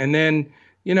Doncic. And then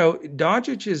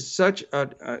Doncic is such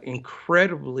an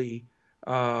incredibly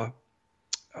uh,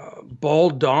 ball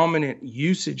dominant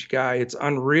usage guy. It's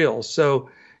unreal. So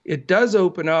it does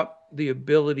open up the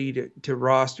ability to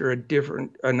roster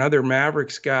another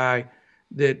Mavericks guy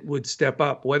that would step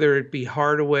up, whether it be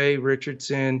Hardaway,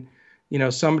 Richardson,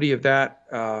 somebody of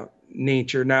that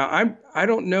nature. Now I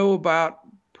don't know about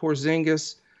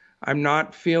Porzingis. I'm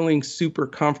not feeling super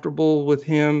comfortable with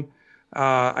him.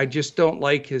 I just don't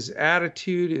like his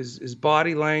attitude, his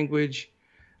body language.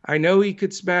 I know he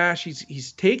could smash.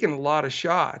 He's taken a lot of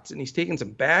shots, and he's taken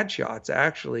some bad shots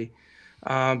actually.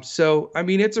 So I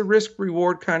mean, it's a risk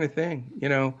reward kind of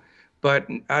thing. But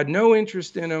I had no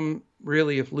interest in him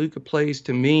really if Luka plays.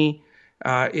 To me,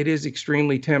 it is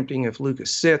extremely tempting if Luka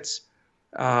sits,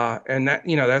 and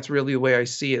that's really the way I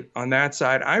see it on that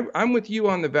side. I'm with you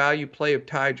on the value play of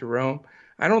Ty Jerome.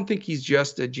 I don't think he's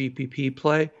just a GPP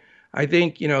play. I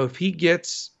think if he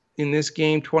gets in this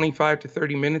game 25 to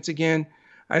 30 minutes again,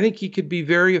 I think he could be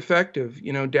very effective.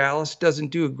 Dallas doesn't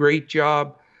do a great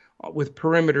job with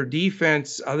perimeter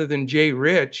defense other than Jay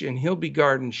Rich, and he'll be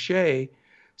guarding Shea.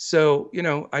 So,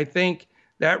 I think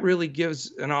that really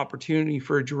gives an opportunity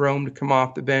for Jerome to come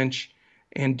off the bench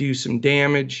and do some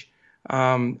damage.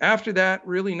 After that,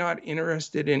 really not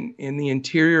interested in the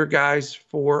interior guys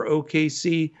for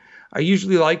OKC. I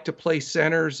usually like to play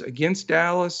centers against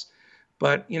Dallas,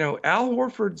 but, Al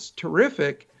Horford's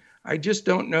terrific. I just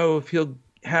don't know if he'll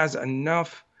has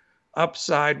enough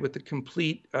upside with the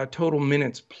complete total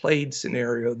minutes played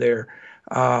scenario there.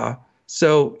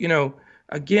 So,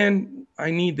 again,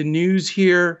 I need the news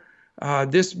here.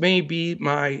 This may be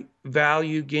my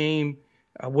value game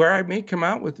where I may come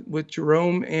out with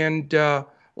Jerome and a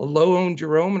low-owned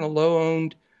Jerome and a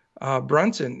low-owned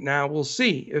Brunson. Now, we'll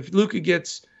see. If Luka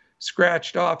gets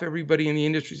scratched off, everybody in the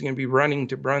industry is going to be running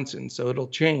to Brunson, so it'll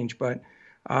change. But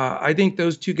I think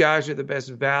those two guys are the best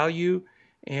value,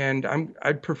 and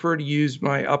I'd prefer to use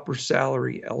my upper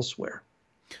salary elsewhere.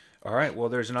 All right, well,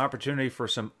 there's an opportunity for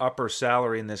some upper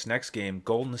salary in this next game.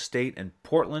 Golden State and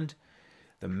Portland,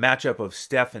 the matchup of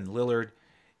Steph and Lillard.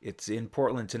 It's in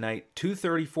Portland tonight,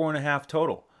 234.5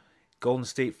 total. Golden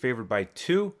State favored by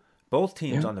 2. Both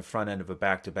teams on the front end of a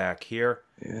back-to-back here.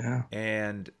 Yeah.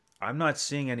 And I'm not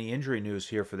seeing any injury news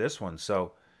here for this one,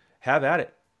 so have at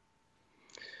it.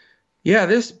 Yeah,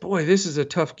 this is a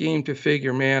tough game to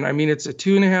figure, man. I mean, it's a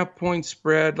 2.5 point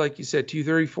spread, like you said,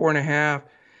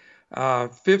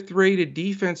 234.5. Fifth rated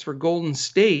defense for Golden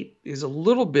State is a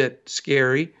little bit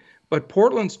scary, but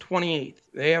Portland's 28th.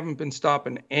 They haven't been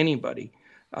stopping anybody.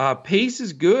 Pace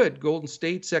is good. Golden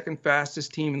State, second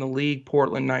fastest team in the league.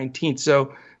 Portland, 19th.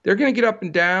 So they're going to get up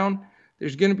and down.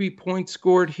 There's going to be points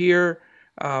scored here.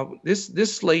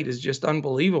 This slate is just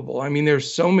unbelievable. I mean,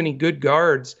 there's so many good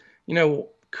guards.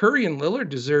 Curry and Lillard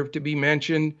deserve to be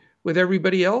mentioned with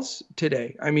everybody else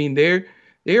today. I mean,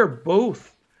 they are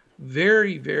both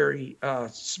very, very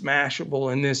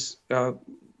smashable in this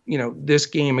this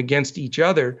game against each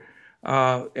other.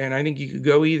 And I think you could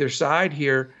go either side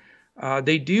here.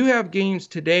 They do have games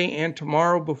today and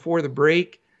tomorrow before the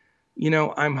break.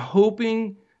 I'm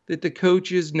hoping that the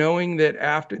coaches, knowing that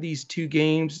after these two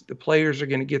games, the players are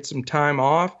going to get some time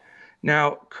off.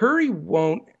 Now, Curry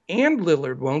won't and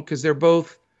Lillard won't because they're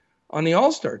both on the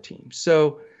All-Star team.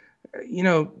 So,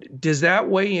 does that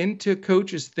weigh into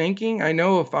coaches' thinking? I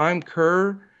know if I'm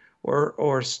Kerr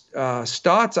or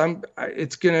Stotts,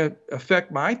 it's going to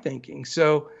affect my thinking.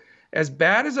 So, as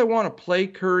bad as I want to play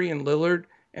Curry and Lillard,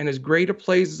 and as great a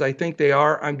plays as I think they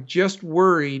are, I'm just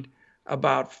worried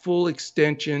about full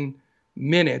extension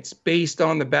minutes based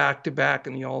on the back-to-back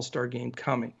and the All-Star game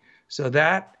coming. So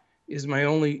that is my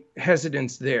only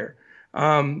hesitance there.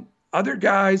 Other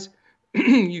guys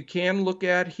you can look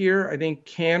at here, I think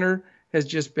Canner has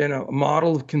just been a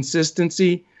model of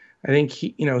consistency. I think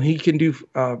he can do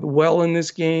well in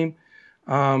this game.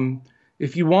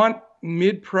 If you want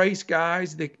mid-price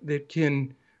guys that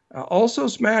can also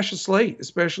smash a slate,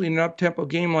 especially in an up-tempo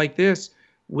game like this,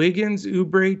 Wiggins,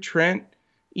 Oubre, Trent,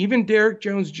 even Derek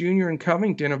Jones Jr. and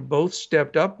Covington have both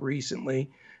stepped up recently.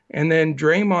 And then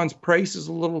Draymond's price is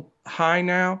a little high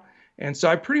now. And so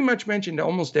I pretty much mentioned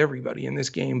almost everybody in this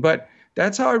game, but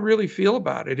that's how I really feel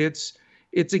about it.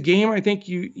 It's a game I think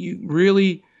you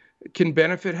really can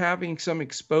benefit having some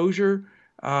exposure.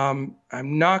 I'm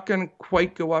not going to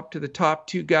quite go up to the top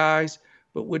two guys,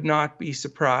 but would not be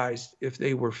surprised if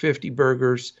they were 50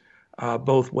 burgers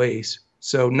both ways.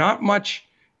 So not much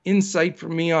insight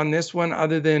from me on this one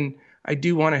other than I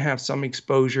do want to have some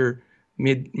exposure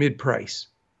mid-price.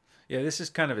 Yeah, this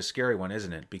is kind of a scary one,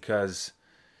 isn't it? Because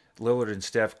Lillard and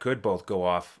Steph could both go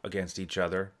off against each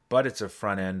other, but it's a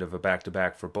front end of a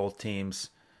back-to-back for both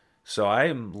teams. So I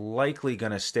am likely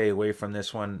going to stay away from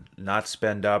this one, not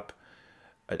spend up.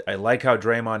 I like how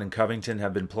Draymond and Covington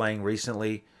have been playing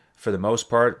recently for the most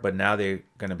part, but now they're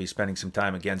going to be spending some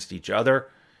time against each other.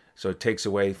 So it takes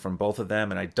away from both of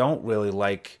them. And I don't really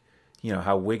like,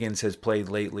 how Wiggins has played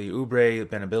lately. Oubre has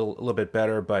been a little bit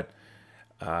better, but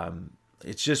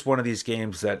it's just one of these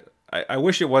games that I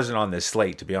wish it wasn't on this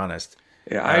slate, to be honest.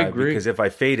 Yeah, I agree. Because if I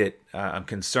fade it, I'm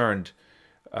concerned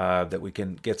that we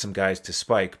can get some guys to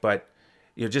spike. But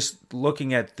just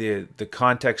looking at the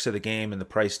context of the game and the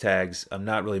price tags, I'm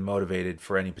not really motivated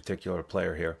for any particular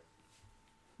player here.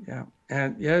 Yeah,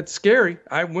 and it's scary.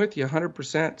 I'm with you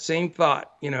 100%. Same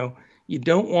thought. You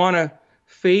don't want to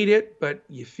fade it, but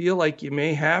you feel like you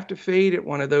may have to fade it.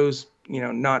 One of those,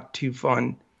 not too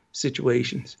fun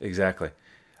situations. Exactly.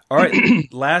 All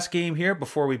right, last game here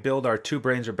before we build our two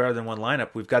brains are better than one lineup.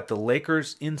 We've got the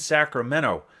Lakers in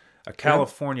Sacramento, a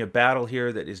California battle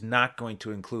here that is not going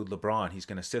to include LeBron. He's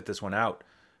going to sit this one out.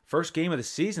 First game of the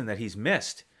season that he's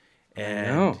missed.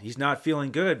 And he's not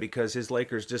feeling good because his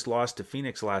Lakers just lost to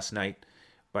Phoenix last night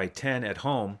by 10 at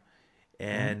home.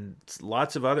 And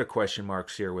lots of other question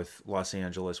marks here with Los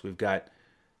Angeles. We've got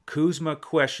Kuzma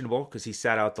questionable because he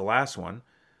sat out the last one.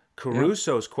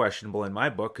 Caruso's questionable in my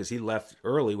book because he left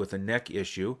early with a neck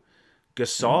issue.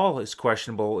 Gasol is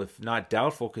questionable, if not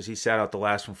doubtful, because he sat out the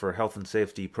last one for health and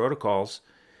safety protocols.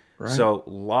 Right. So a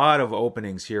lot of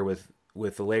openings here with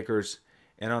the Lakers.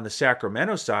 And on the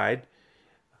Sacramento side,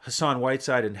 Hassan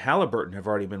Whiteside and Halliburton have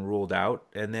already been ruled out.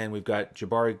 And then we've got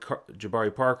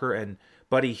Jabari Parker and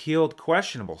Buddy Hield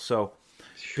questionable. So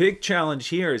big challenge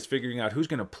here is figuring out who's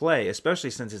going to play, especially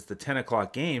since it's the 10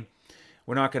 o'clock game.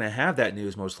 We're not going to have that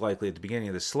news most likely at the beginning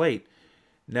of the slate.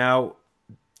 Now,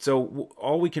 so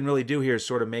all we can really do here is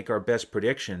sort of make our best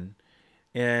prediction.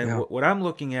 And what I'm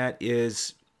looking at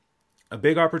is a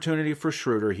big opportunity for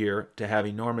Schroeder here to have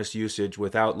enormous usage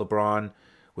without LeBron,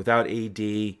 without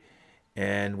AD.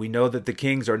 And we know that the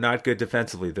Kings are not good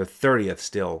defensively. They're 30th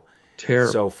still.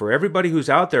 Terrible. So for everybody who's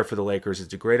out there for the Lakers,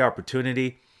 it's a great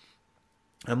opportunity.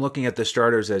 I'm looking at the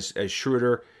starters as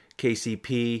Schroeder,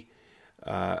 KCP,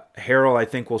 Harrell, I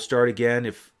think, will start again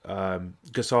if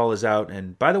Gasol is out.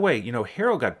 And by the way,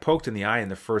 Harrell got poked in the eye in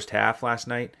the first half last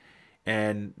night,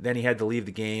 and then he had to leave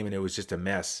the game, and it was just a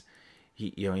mess. He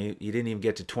didn't even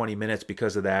get to 20 minutes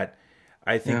because of that.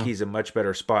 I think he's a much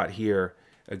better spot here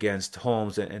against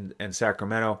Holmes and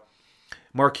Sacramento.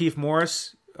 Markieff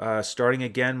Morris starting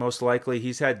again, most likely.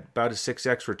 He's had about a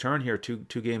 6x return here, two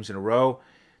games in a row.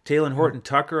 Talen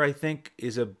Horton-Tucker, I think,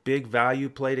 is a big value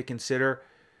play to consider.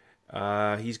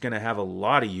 He's going to have a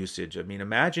lot of usage. I mean,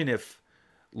 imagine if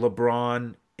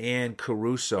LeBron and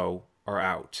Caruso are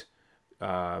out.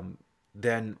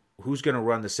 Then who's going to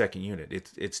run the second unit?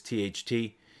 It's THT.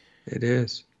 It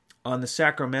is. On the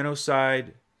Sacramento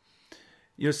side,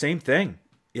 same thing.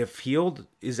 If Hield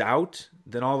is out,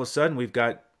 then all of a sudden we've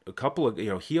got a couple of,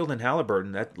 Hield and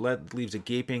Halliburton. That leaves a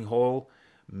gaping hole.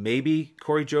 Maybe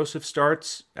Corey Joseph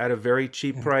starts at a very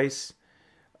cheap price.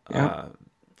 Yeah.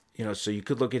 So you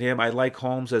could look at him. I like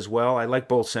Holmes as well. I like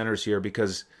both centers here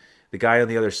because the guy on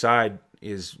the other side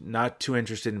is not too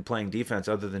interested in playing defense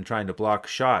other than trying to block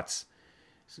shots.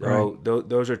 So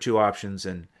those are two options.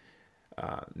 And,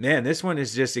 man, this one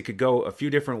is just, it could go a few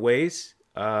different ways.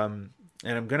 And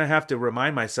I'm going to have to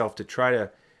remind myself to try to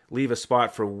leave a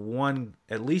spot for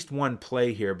at least one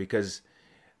play here because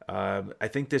I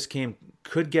think this game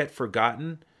could get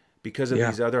forgotten because of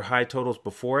these other high totals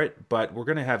before it, but we're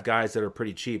going to have guys that are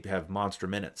pretty cheap have monster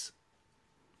minutes.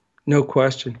 No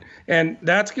question. And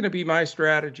that's going to be my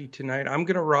strategy tonight. I'm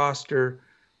going to roster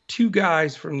two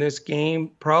guys from this game,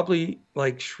 probably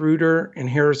like Schroeder and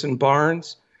Harrison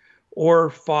Barnes or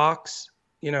Fox,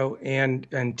 and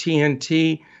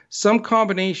TNT, some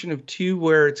combination of two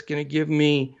where it's going to give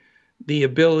me the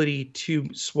ability to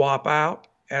swap out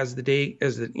as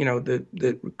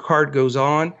the card goes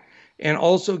on, and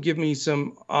also give me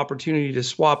some opportunity to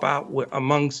swap out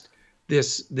amongst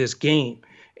this game.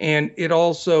 And it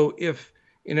also, if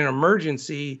in an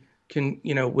emergency, can,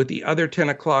 with the other 10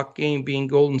 o'clock game being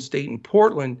Golden State and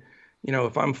Portland,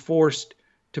 if I'm forced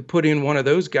to put in one of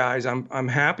those guys, I'm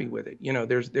happy with it.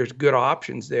 There's good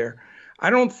options there. I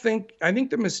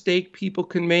think the mistake people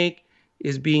can make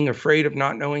is being afraid of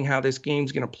not knowing how this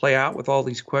game's going to play out with all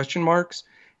these question marks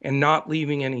and not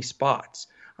leaving any spots.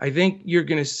 I think you're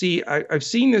going to see, I've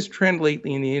seen this trend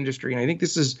lately in the industry, and I think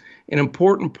this is an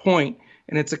important point,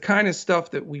 and it's the kind of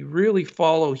stuff that we really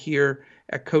follow here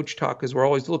at Coach Talk because we're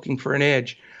always looking for an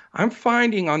edge. I'm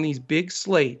finding on these big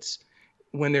slates,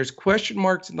 when there's question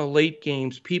marks in the late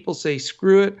games, people say,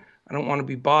 screw it, I don't want to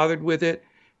be bothered with it.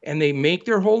 And they make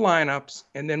their whole lineups.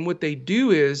 And then what they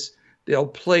do is they'll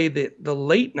play the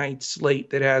late night slate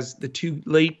that has the 2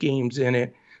 late games in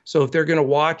it. So if they're going to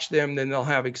watch them, then they'll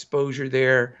have exposure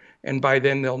there. And by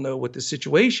then they'll know what the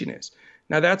situation is.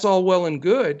 Now that's all well and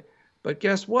good. But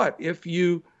guess what? If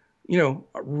you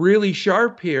are really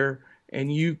sharp here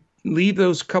and you leave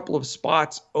those couple of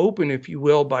spots open, if you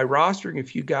will, by rostering a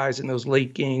few guys in those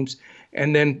late games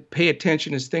and then pay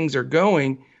attention as things are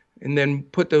going and then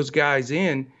put those guys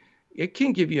in, it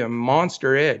can give you a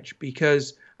monster edge,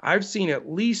 because I've seen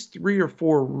at least 3 or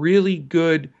 4 really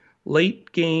good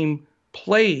late game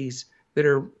plays that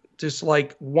are just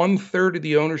like 1/3 of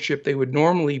the ownership they would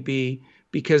normally be,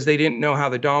 because they didn't know how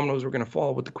the dominoes were going to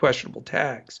fall with the questionable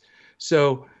tags.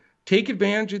 So take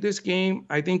advantage of this game.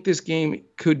 I think this game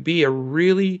could be a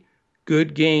really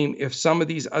good game if some of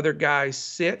these other guys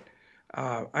sit.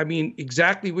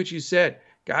 Exactly what you said.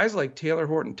 Guys like Taylor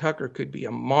Horton Tucker could be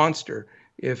a monster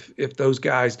if those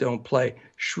guys don't play.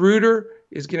 Schroeder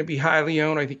is going to be highly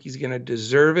owned. I think he's going to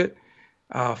deserve it.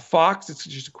 Fox, it's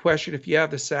just a question if you have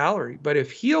the salary. But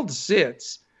if Hield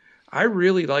sits, I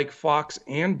really like Fox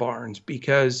and Barnes,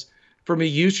 because from a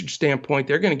usage standpoint,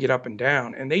 they're going to get up and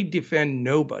down, and they defend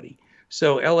nobody.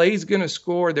 So LA's going to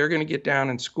score. They're going to get down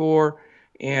and score.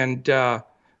 And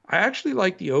I actually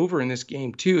like the over in this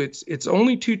game, too. It's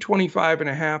only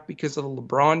 225.5 because of the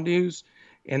LeBron news,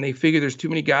 and they figure there's too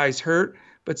many guys hurt.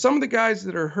 But some of the guys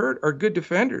that are hurt are good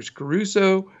defenders,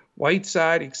 Caruso,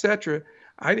 Whiteside, etc.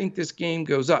 I think this game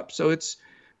goes up. So it's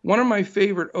one of my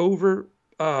favorite over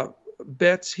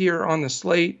bets here on the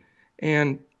slate,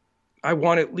 and I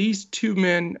want at least 2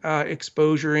 men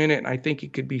exposure in it, and I think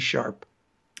it could be sharp.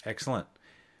 Excellent.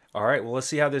 All right, well, let's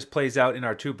see how this plays out in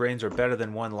our 2 brains are better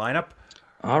than one lineup.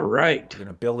 All right. We're going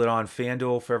to build it on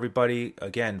FanDuel for everybody.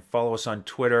 Again, follow us on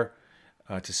Twitter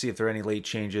to see if there are any late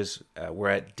changes. We're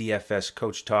at DFS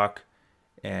Coach Talk.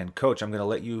 And, Coach, I'm going to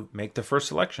let you make the first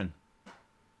selection.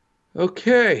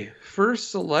 Okay,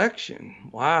 first selection.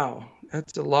 Wow,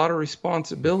 that's a lot of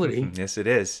responsibility. Yes, it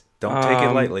is. Don't take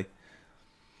it lightly.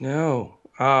 No.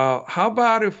 How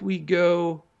about if we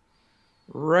go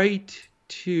right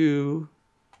to,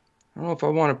 I don't know if I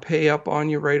want to pay up on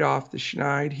you right off the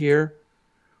schneid here,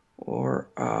 or,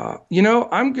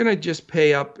 I'm going to just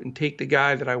pay up and take the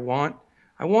guy that I want.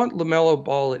 I want LaMelo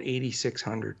Ball at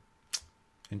 8,600.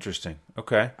 Interesting.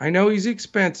 Okay. I know he's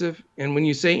expensive, and when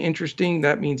you say interesting,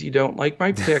 that means you don't like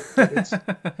my pick. But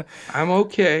I'm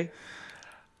okay.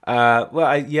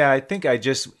 I think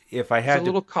if I had it's a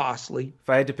little costly. If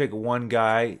I had to pick one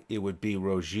guy, it would be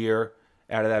Rozier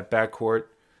out of that backcourt.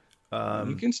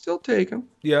 You can still take him.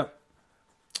 Yeah.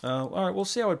 All right, we'll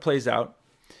see how it plays out.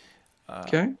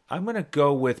 Okay. I'm going to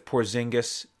go with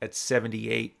Porzingis at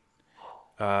 78.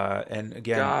 And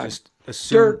again, just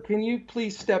assume. Dirk, can you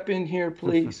please step in here,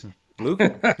 please? Luke?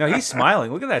 No, he's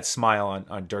smiling. Look at that smile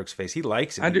on Dirk's face. He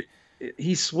likes it.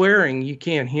 He's swearing. You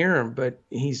can't hear him, but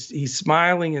he's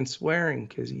smiling and swearing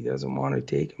because he doesn't want to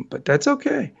take him. But that's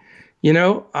okay.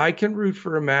 I can root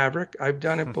for a Maverick. I've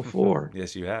done it before.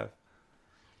 Yes, you have.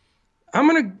 I'm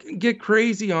going to get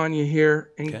crazy on you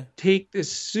here and take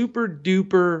this super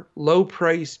duper low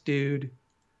price dude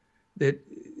that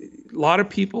a lot of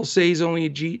people say he's only a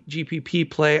GPP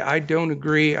play. I don't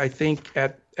agree. I think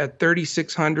at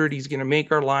 3,600, he's going to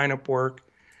make our lineup work.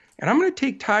 And I'm going to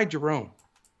take Ty Jerome.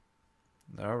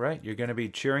 All right. You're going to be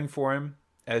cheering for him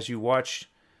as you watch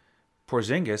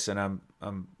Porzingis, and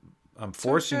I'm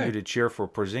forcing you to cheer for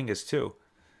Porzingis too.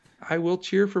 I will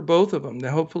cheer for both of them.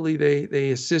 Hopefully they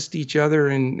assist each other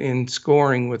in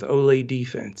scoring with Ole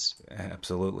defense.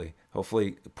 Absolutely.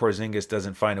 Hopefully Porzingis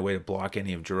doesn't find a way to block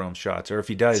any of Jerome's shots. Or if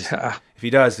he does,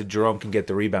 Jerome can get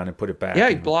the rebound and put it back. Yeah,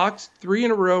 he blocks 3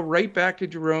 in a row right back to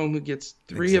Jerome, who gets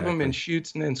 3 of them and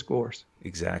shoots and then scores.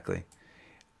 Exactly.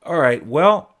 All right.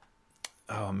 Well,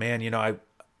 oh man,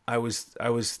 I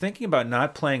was thinking about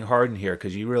not playing Harden here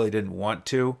because you really didn't want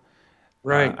to.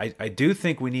 Right. I do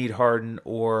think we need Harden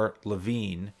or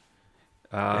Levine.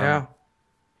 Yeah.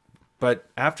 But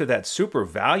after that super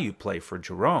value play for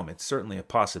Jerome, it's certainly a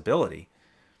possibility.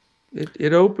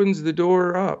 It opens the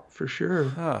door up for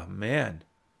sure. Oh man,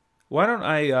 why don't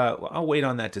I'll wait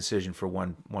on that decision for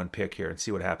one pick here and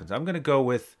see what happens. I'm going to go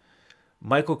with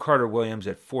Michael Carter-Williams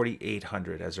at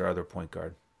 4,800 as our other point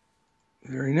guard.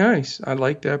 Very nice. I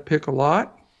like that pick a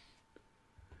lot.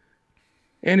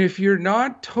 And if you're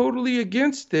not totally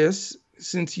against this,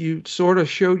 since you sort of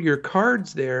showed your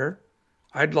cards there,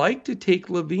 I'd like to take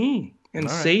Levine and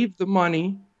save the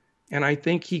money, and I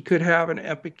think he could have an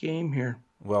epic game here.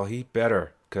 Well, he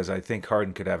better. because I think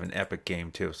Harden could have an epic game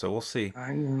too. So we'll see.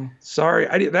 I know.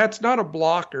 Sorry, that's not a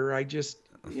blocker. I just,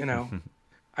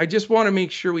 I just want to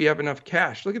make sure we have enough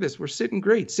cash. Look at this. We're sitting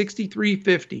great,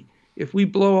 63.50. If we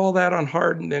blow all that on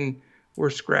Harden, then we're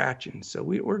scratching. So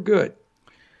we're good.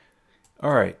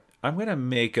 All right. I'm going to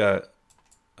make a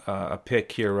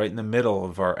pick here right in the middle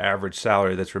of our average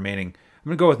salary that's remaining. I'm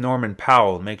going to go with Norman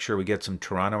Powell and make sure we get some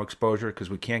Toronto exposure because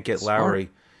we can't get Lowry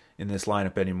in this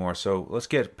lineup anymore. So let's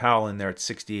get Powell in there at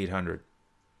 6,800.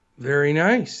 Very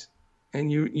nice.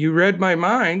 And you read my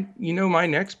mind. You know my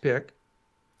next pick.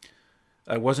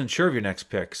 I wasn't sure of your next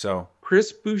pick, so.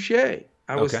 Chris Boucher.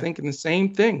 I was thinking the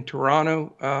same thing.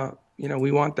 Toronto,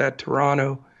 we want that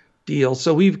Toronto deal.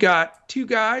 So we've got two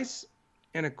guys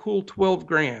and a cool 12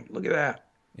 grand. Look at that.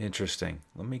 Interesting.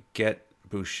 Let me get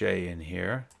Boucher in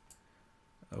here.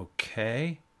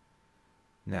 Okay.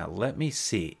 Now let me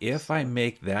see if I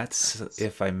make that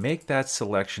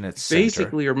selection at center.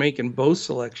 Basically, you're making both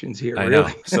selections here. I know.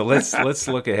 So let's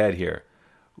look ahead here.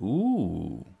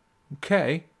 Ooh.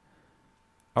 Okay.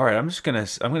 All right. I'm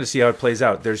gonna see how it plays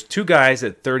out. There's two guys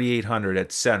at 3,800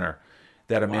 at center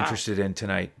that I'm interested in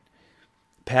tonight.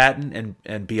 Patton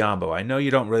and Biyombo. I know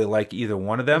you don't really like either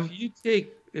one of them.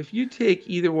 If you take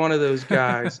either one of those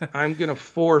guys, I'm going to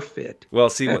forfeit. Well,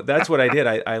 see, that's what I did.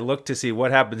 I looked to see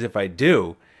what happens if I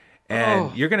do,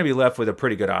 and you're going to be left with a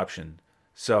pretty good option.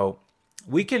 So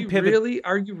we can pivot.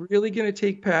 Are you really going to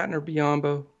take Patton or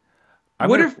Biyombo?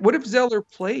 What if Zeller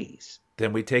plays?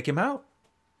 Then we take him out.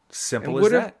 Simple as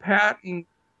that. What if Patton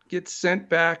gets sent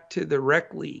back to the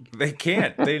rec league? They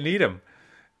can't. They need him.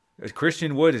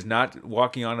 Christian Wood is not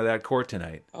walking onto that court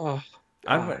tonight. Oh,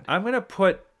 God.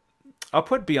 I'll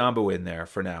put Biyombo in there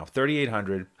for now,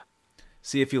 3,800.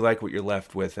 See if you like what you're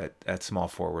left with at small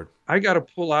forward. I got to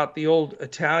pull out the old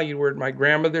Italian word my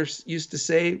grandmother used to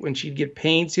say when she'd get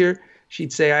pains here.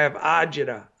 She'd say, I have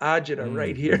agita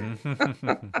right here.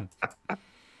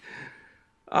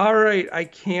 All right, I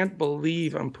can't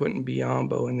believe I'm putting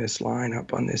Biyombo in this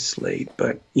lineup on this slate.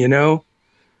 But,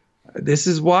 this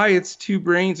is why it's two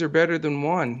brains are better than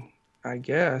one, I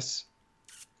guess.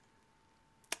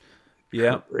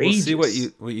 Yeah, we'll see what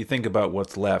you think about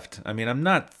what's left. I mean, I'm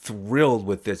not thrilled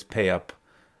with this pay up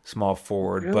small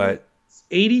forward, but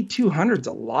 8,200's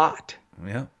a lot.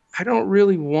 Yeah, I don't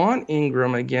really want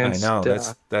Ingram against. I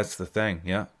know that's the thing.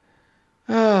 Yeah.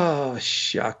 Oh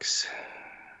shucks.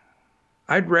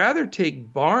 I'd rather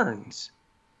take Barnes.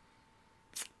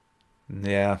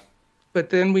 Yeah. But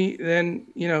then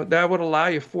that would allow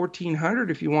you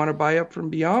 1,400 if you want to buy up from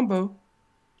Biyombo.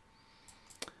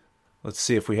 Let's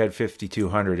see if we had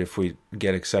 5,200 if we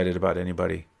get excited about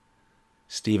anybody.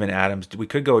 Steven Adams. We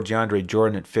could go DeAndre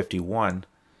Jordan at 51.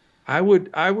 I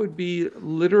would be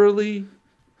literally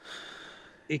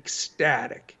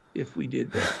ecstatic if we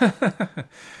did that.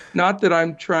 Not that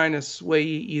I'm trying to sway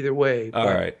you either way. All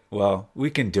right. Well,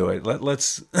 we can do it.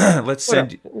 Let's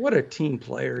send. What a team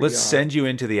player! Let's send you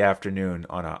into the afternoon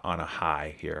on a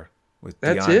high here with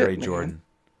That's DeAndre Jordan. Man.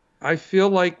 I feel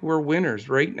like we're winners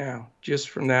right now just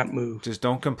from that move. Just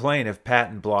don't complain if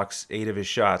Patton blocks 8 of his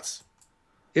shots.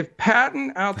 If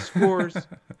Patton outscores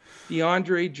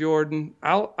DeAndre Jordan,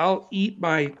 I'll eat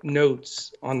my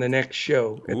notes on the next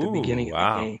show at the beginning of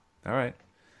the game. All right.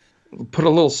 Put a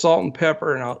little salt and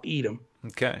pepper, and I'll eat them.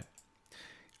 Okay.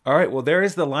 All right. Well, there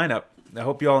is the lineup. I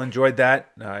hope you all enjoyed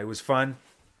that. It was fun.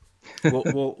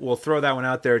 We'll throw that one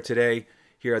out there today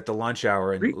here at the lunch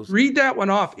hour. And read that one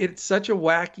off. It's such a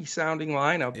wacky sounding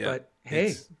lineup, but hey.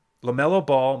 It's LaMelo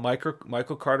Ball,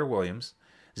 Michael Carter-Williams,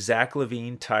 Zach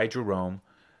LaVine, Ty Jerome,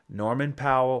 Norman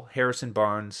Powell, Harrison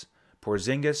Barnes,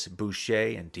 Porzingis,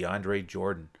 Boucher, and DeAndre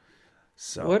Jordan.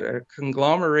 So what a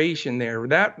conglomeration there.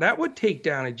 That would take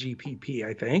down a GPP,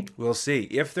 I think. We'll see.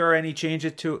 If there are any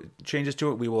changes to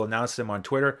it, we will announce them on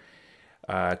Twitter.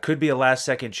 Could be a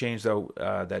last-second change, though,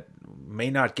 that may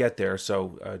not get there.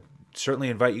 So certainly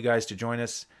invite you guys to join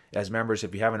us as members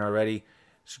if you haven't already.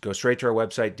 So go straight to our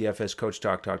website,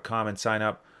 dfscoachtalk.com, and sign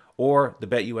up. Or the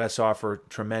BetUS offer,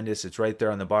 tremendous. It's right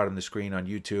there on the bottom of the screen on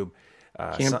YouTube.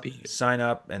 Can't beat it. Sign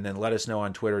up and then let us know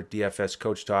on Twitter, DFS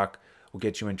Coach Talk. We'll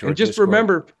get you into our And just Discord.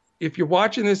 remember, if you're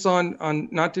watching this on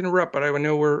not to interrupt, but I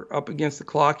know we're up against the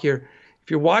clock here. If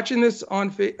you're watching this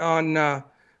on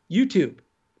YouTube,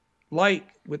 like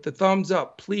with the thumbs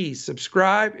up, please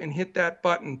subscribe and hit that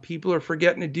button. People are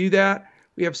forgetting to do that.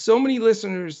 We have so many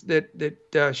listeners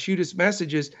that shoot us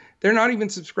messages. They're not even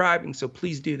subscribing, so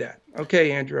please do that.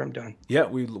 Okay, Andrew, I'm done. Yeah,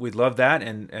 we'd love that,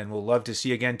 and we'll love to see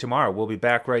you again tomorrow. We'll be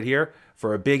back right here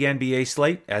for a big NBA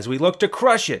slate as we look to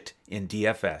crush it in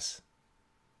DFS.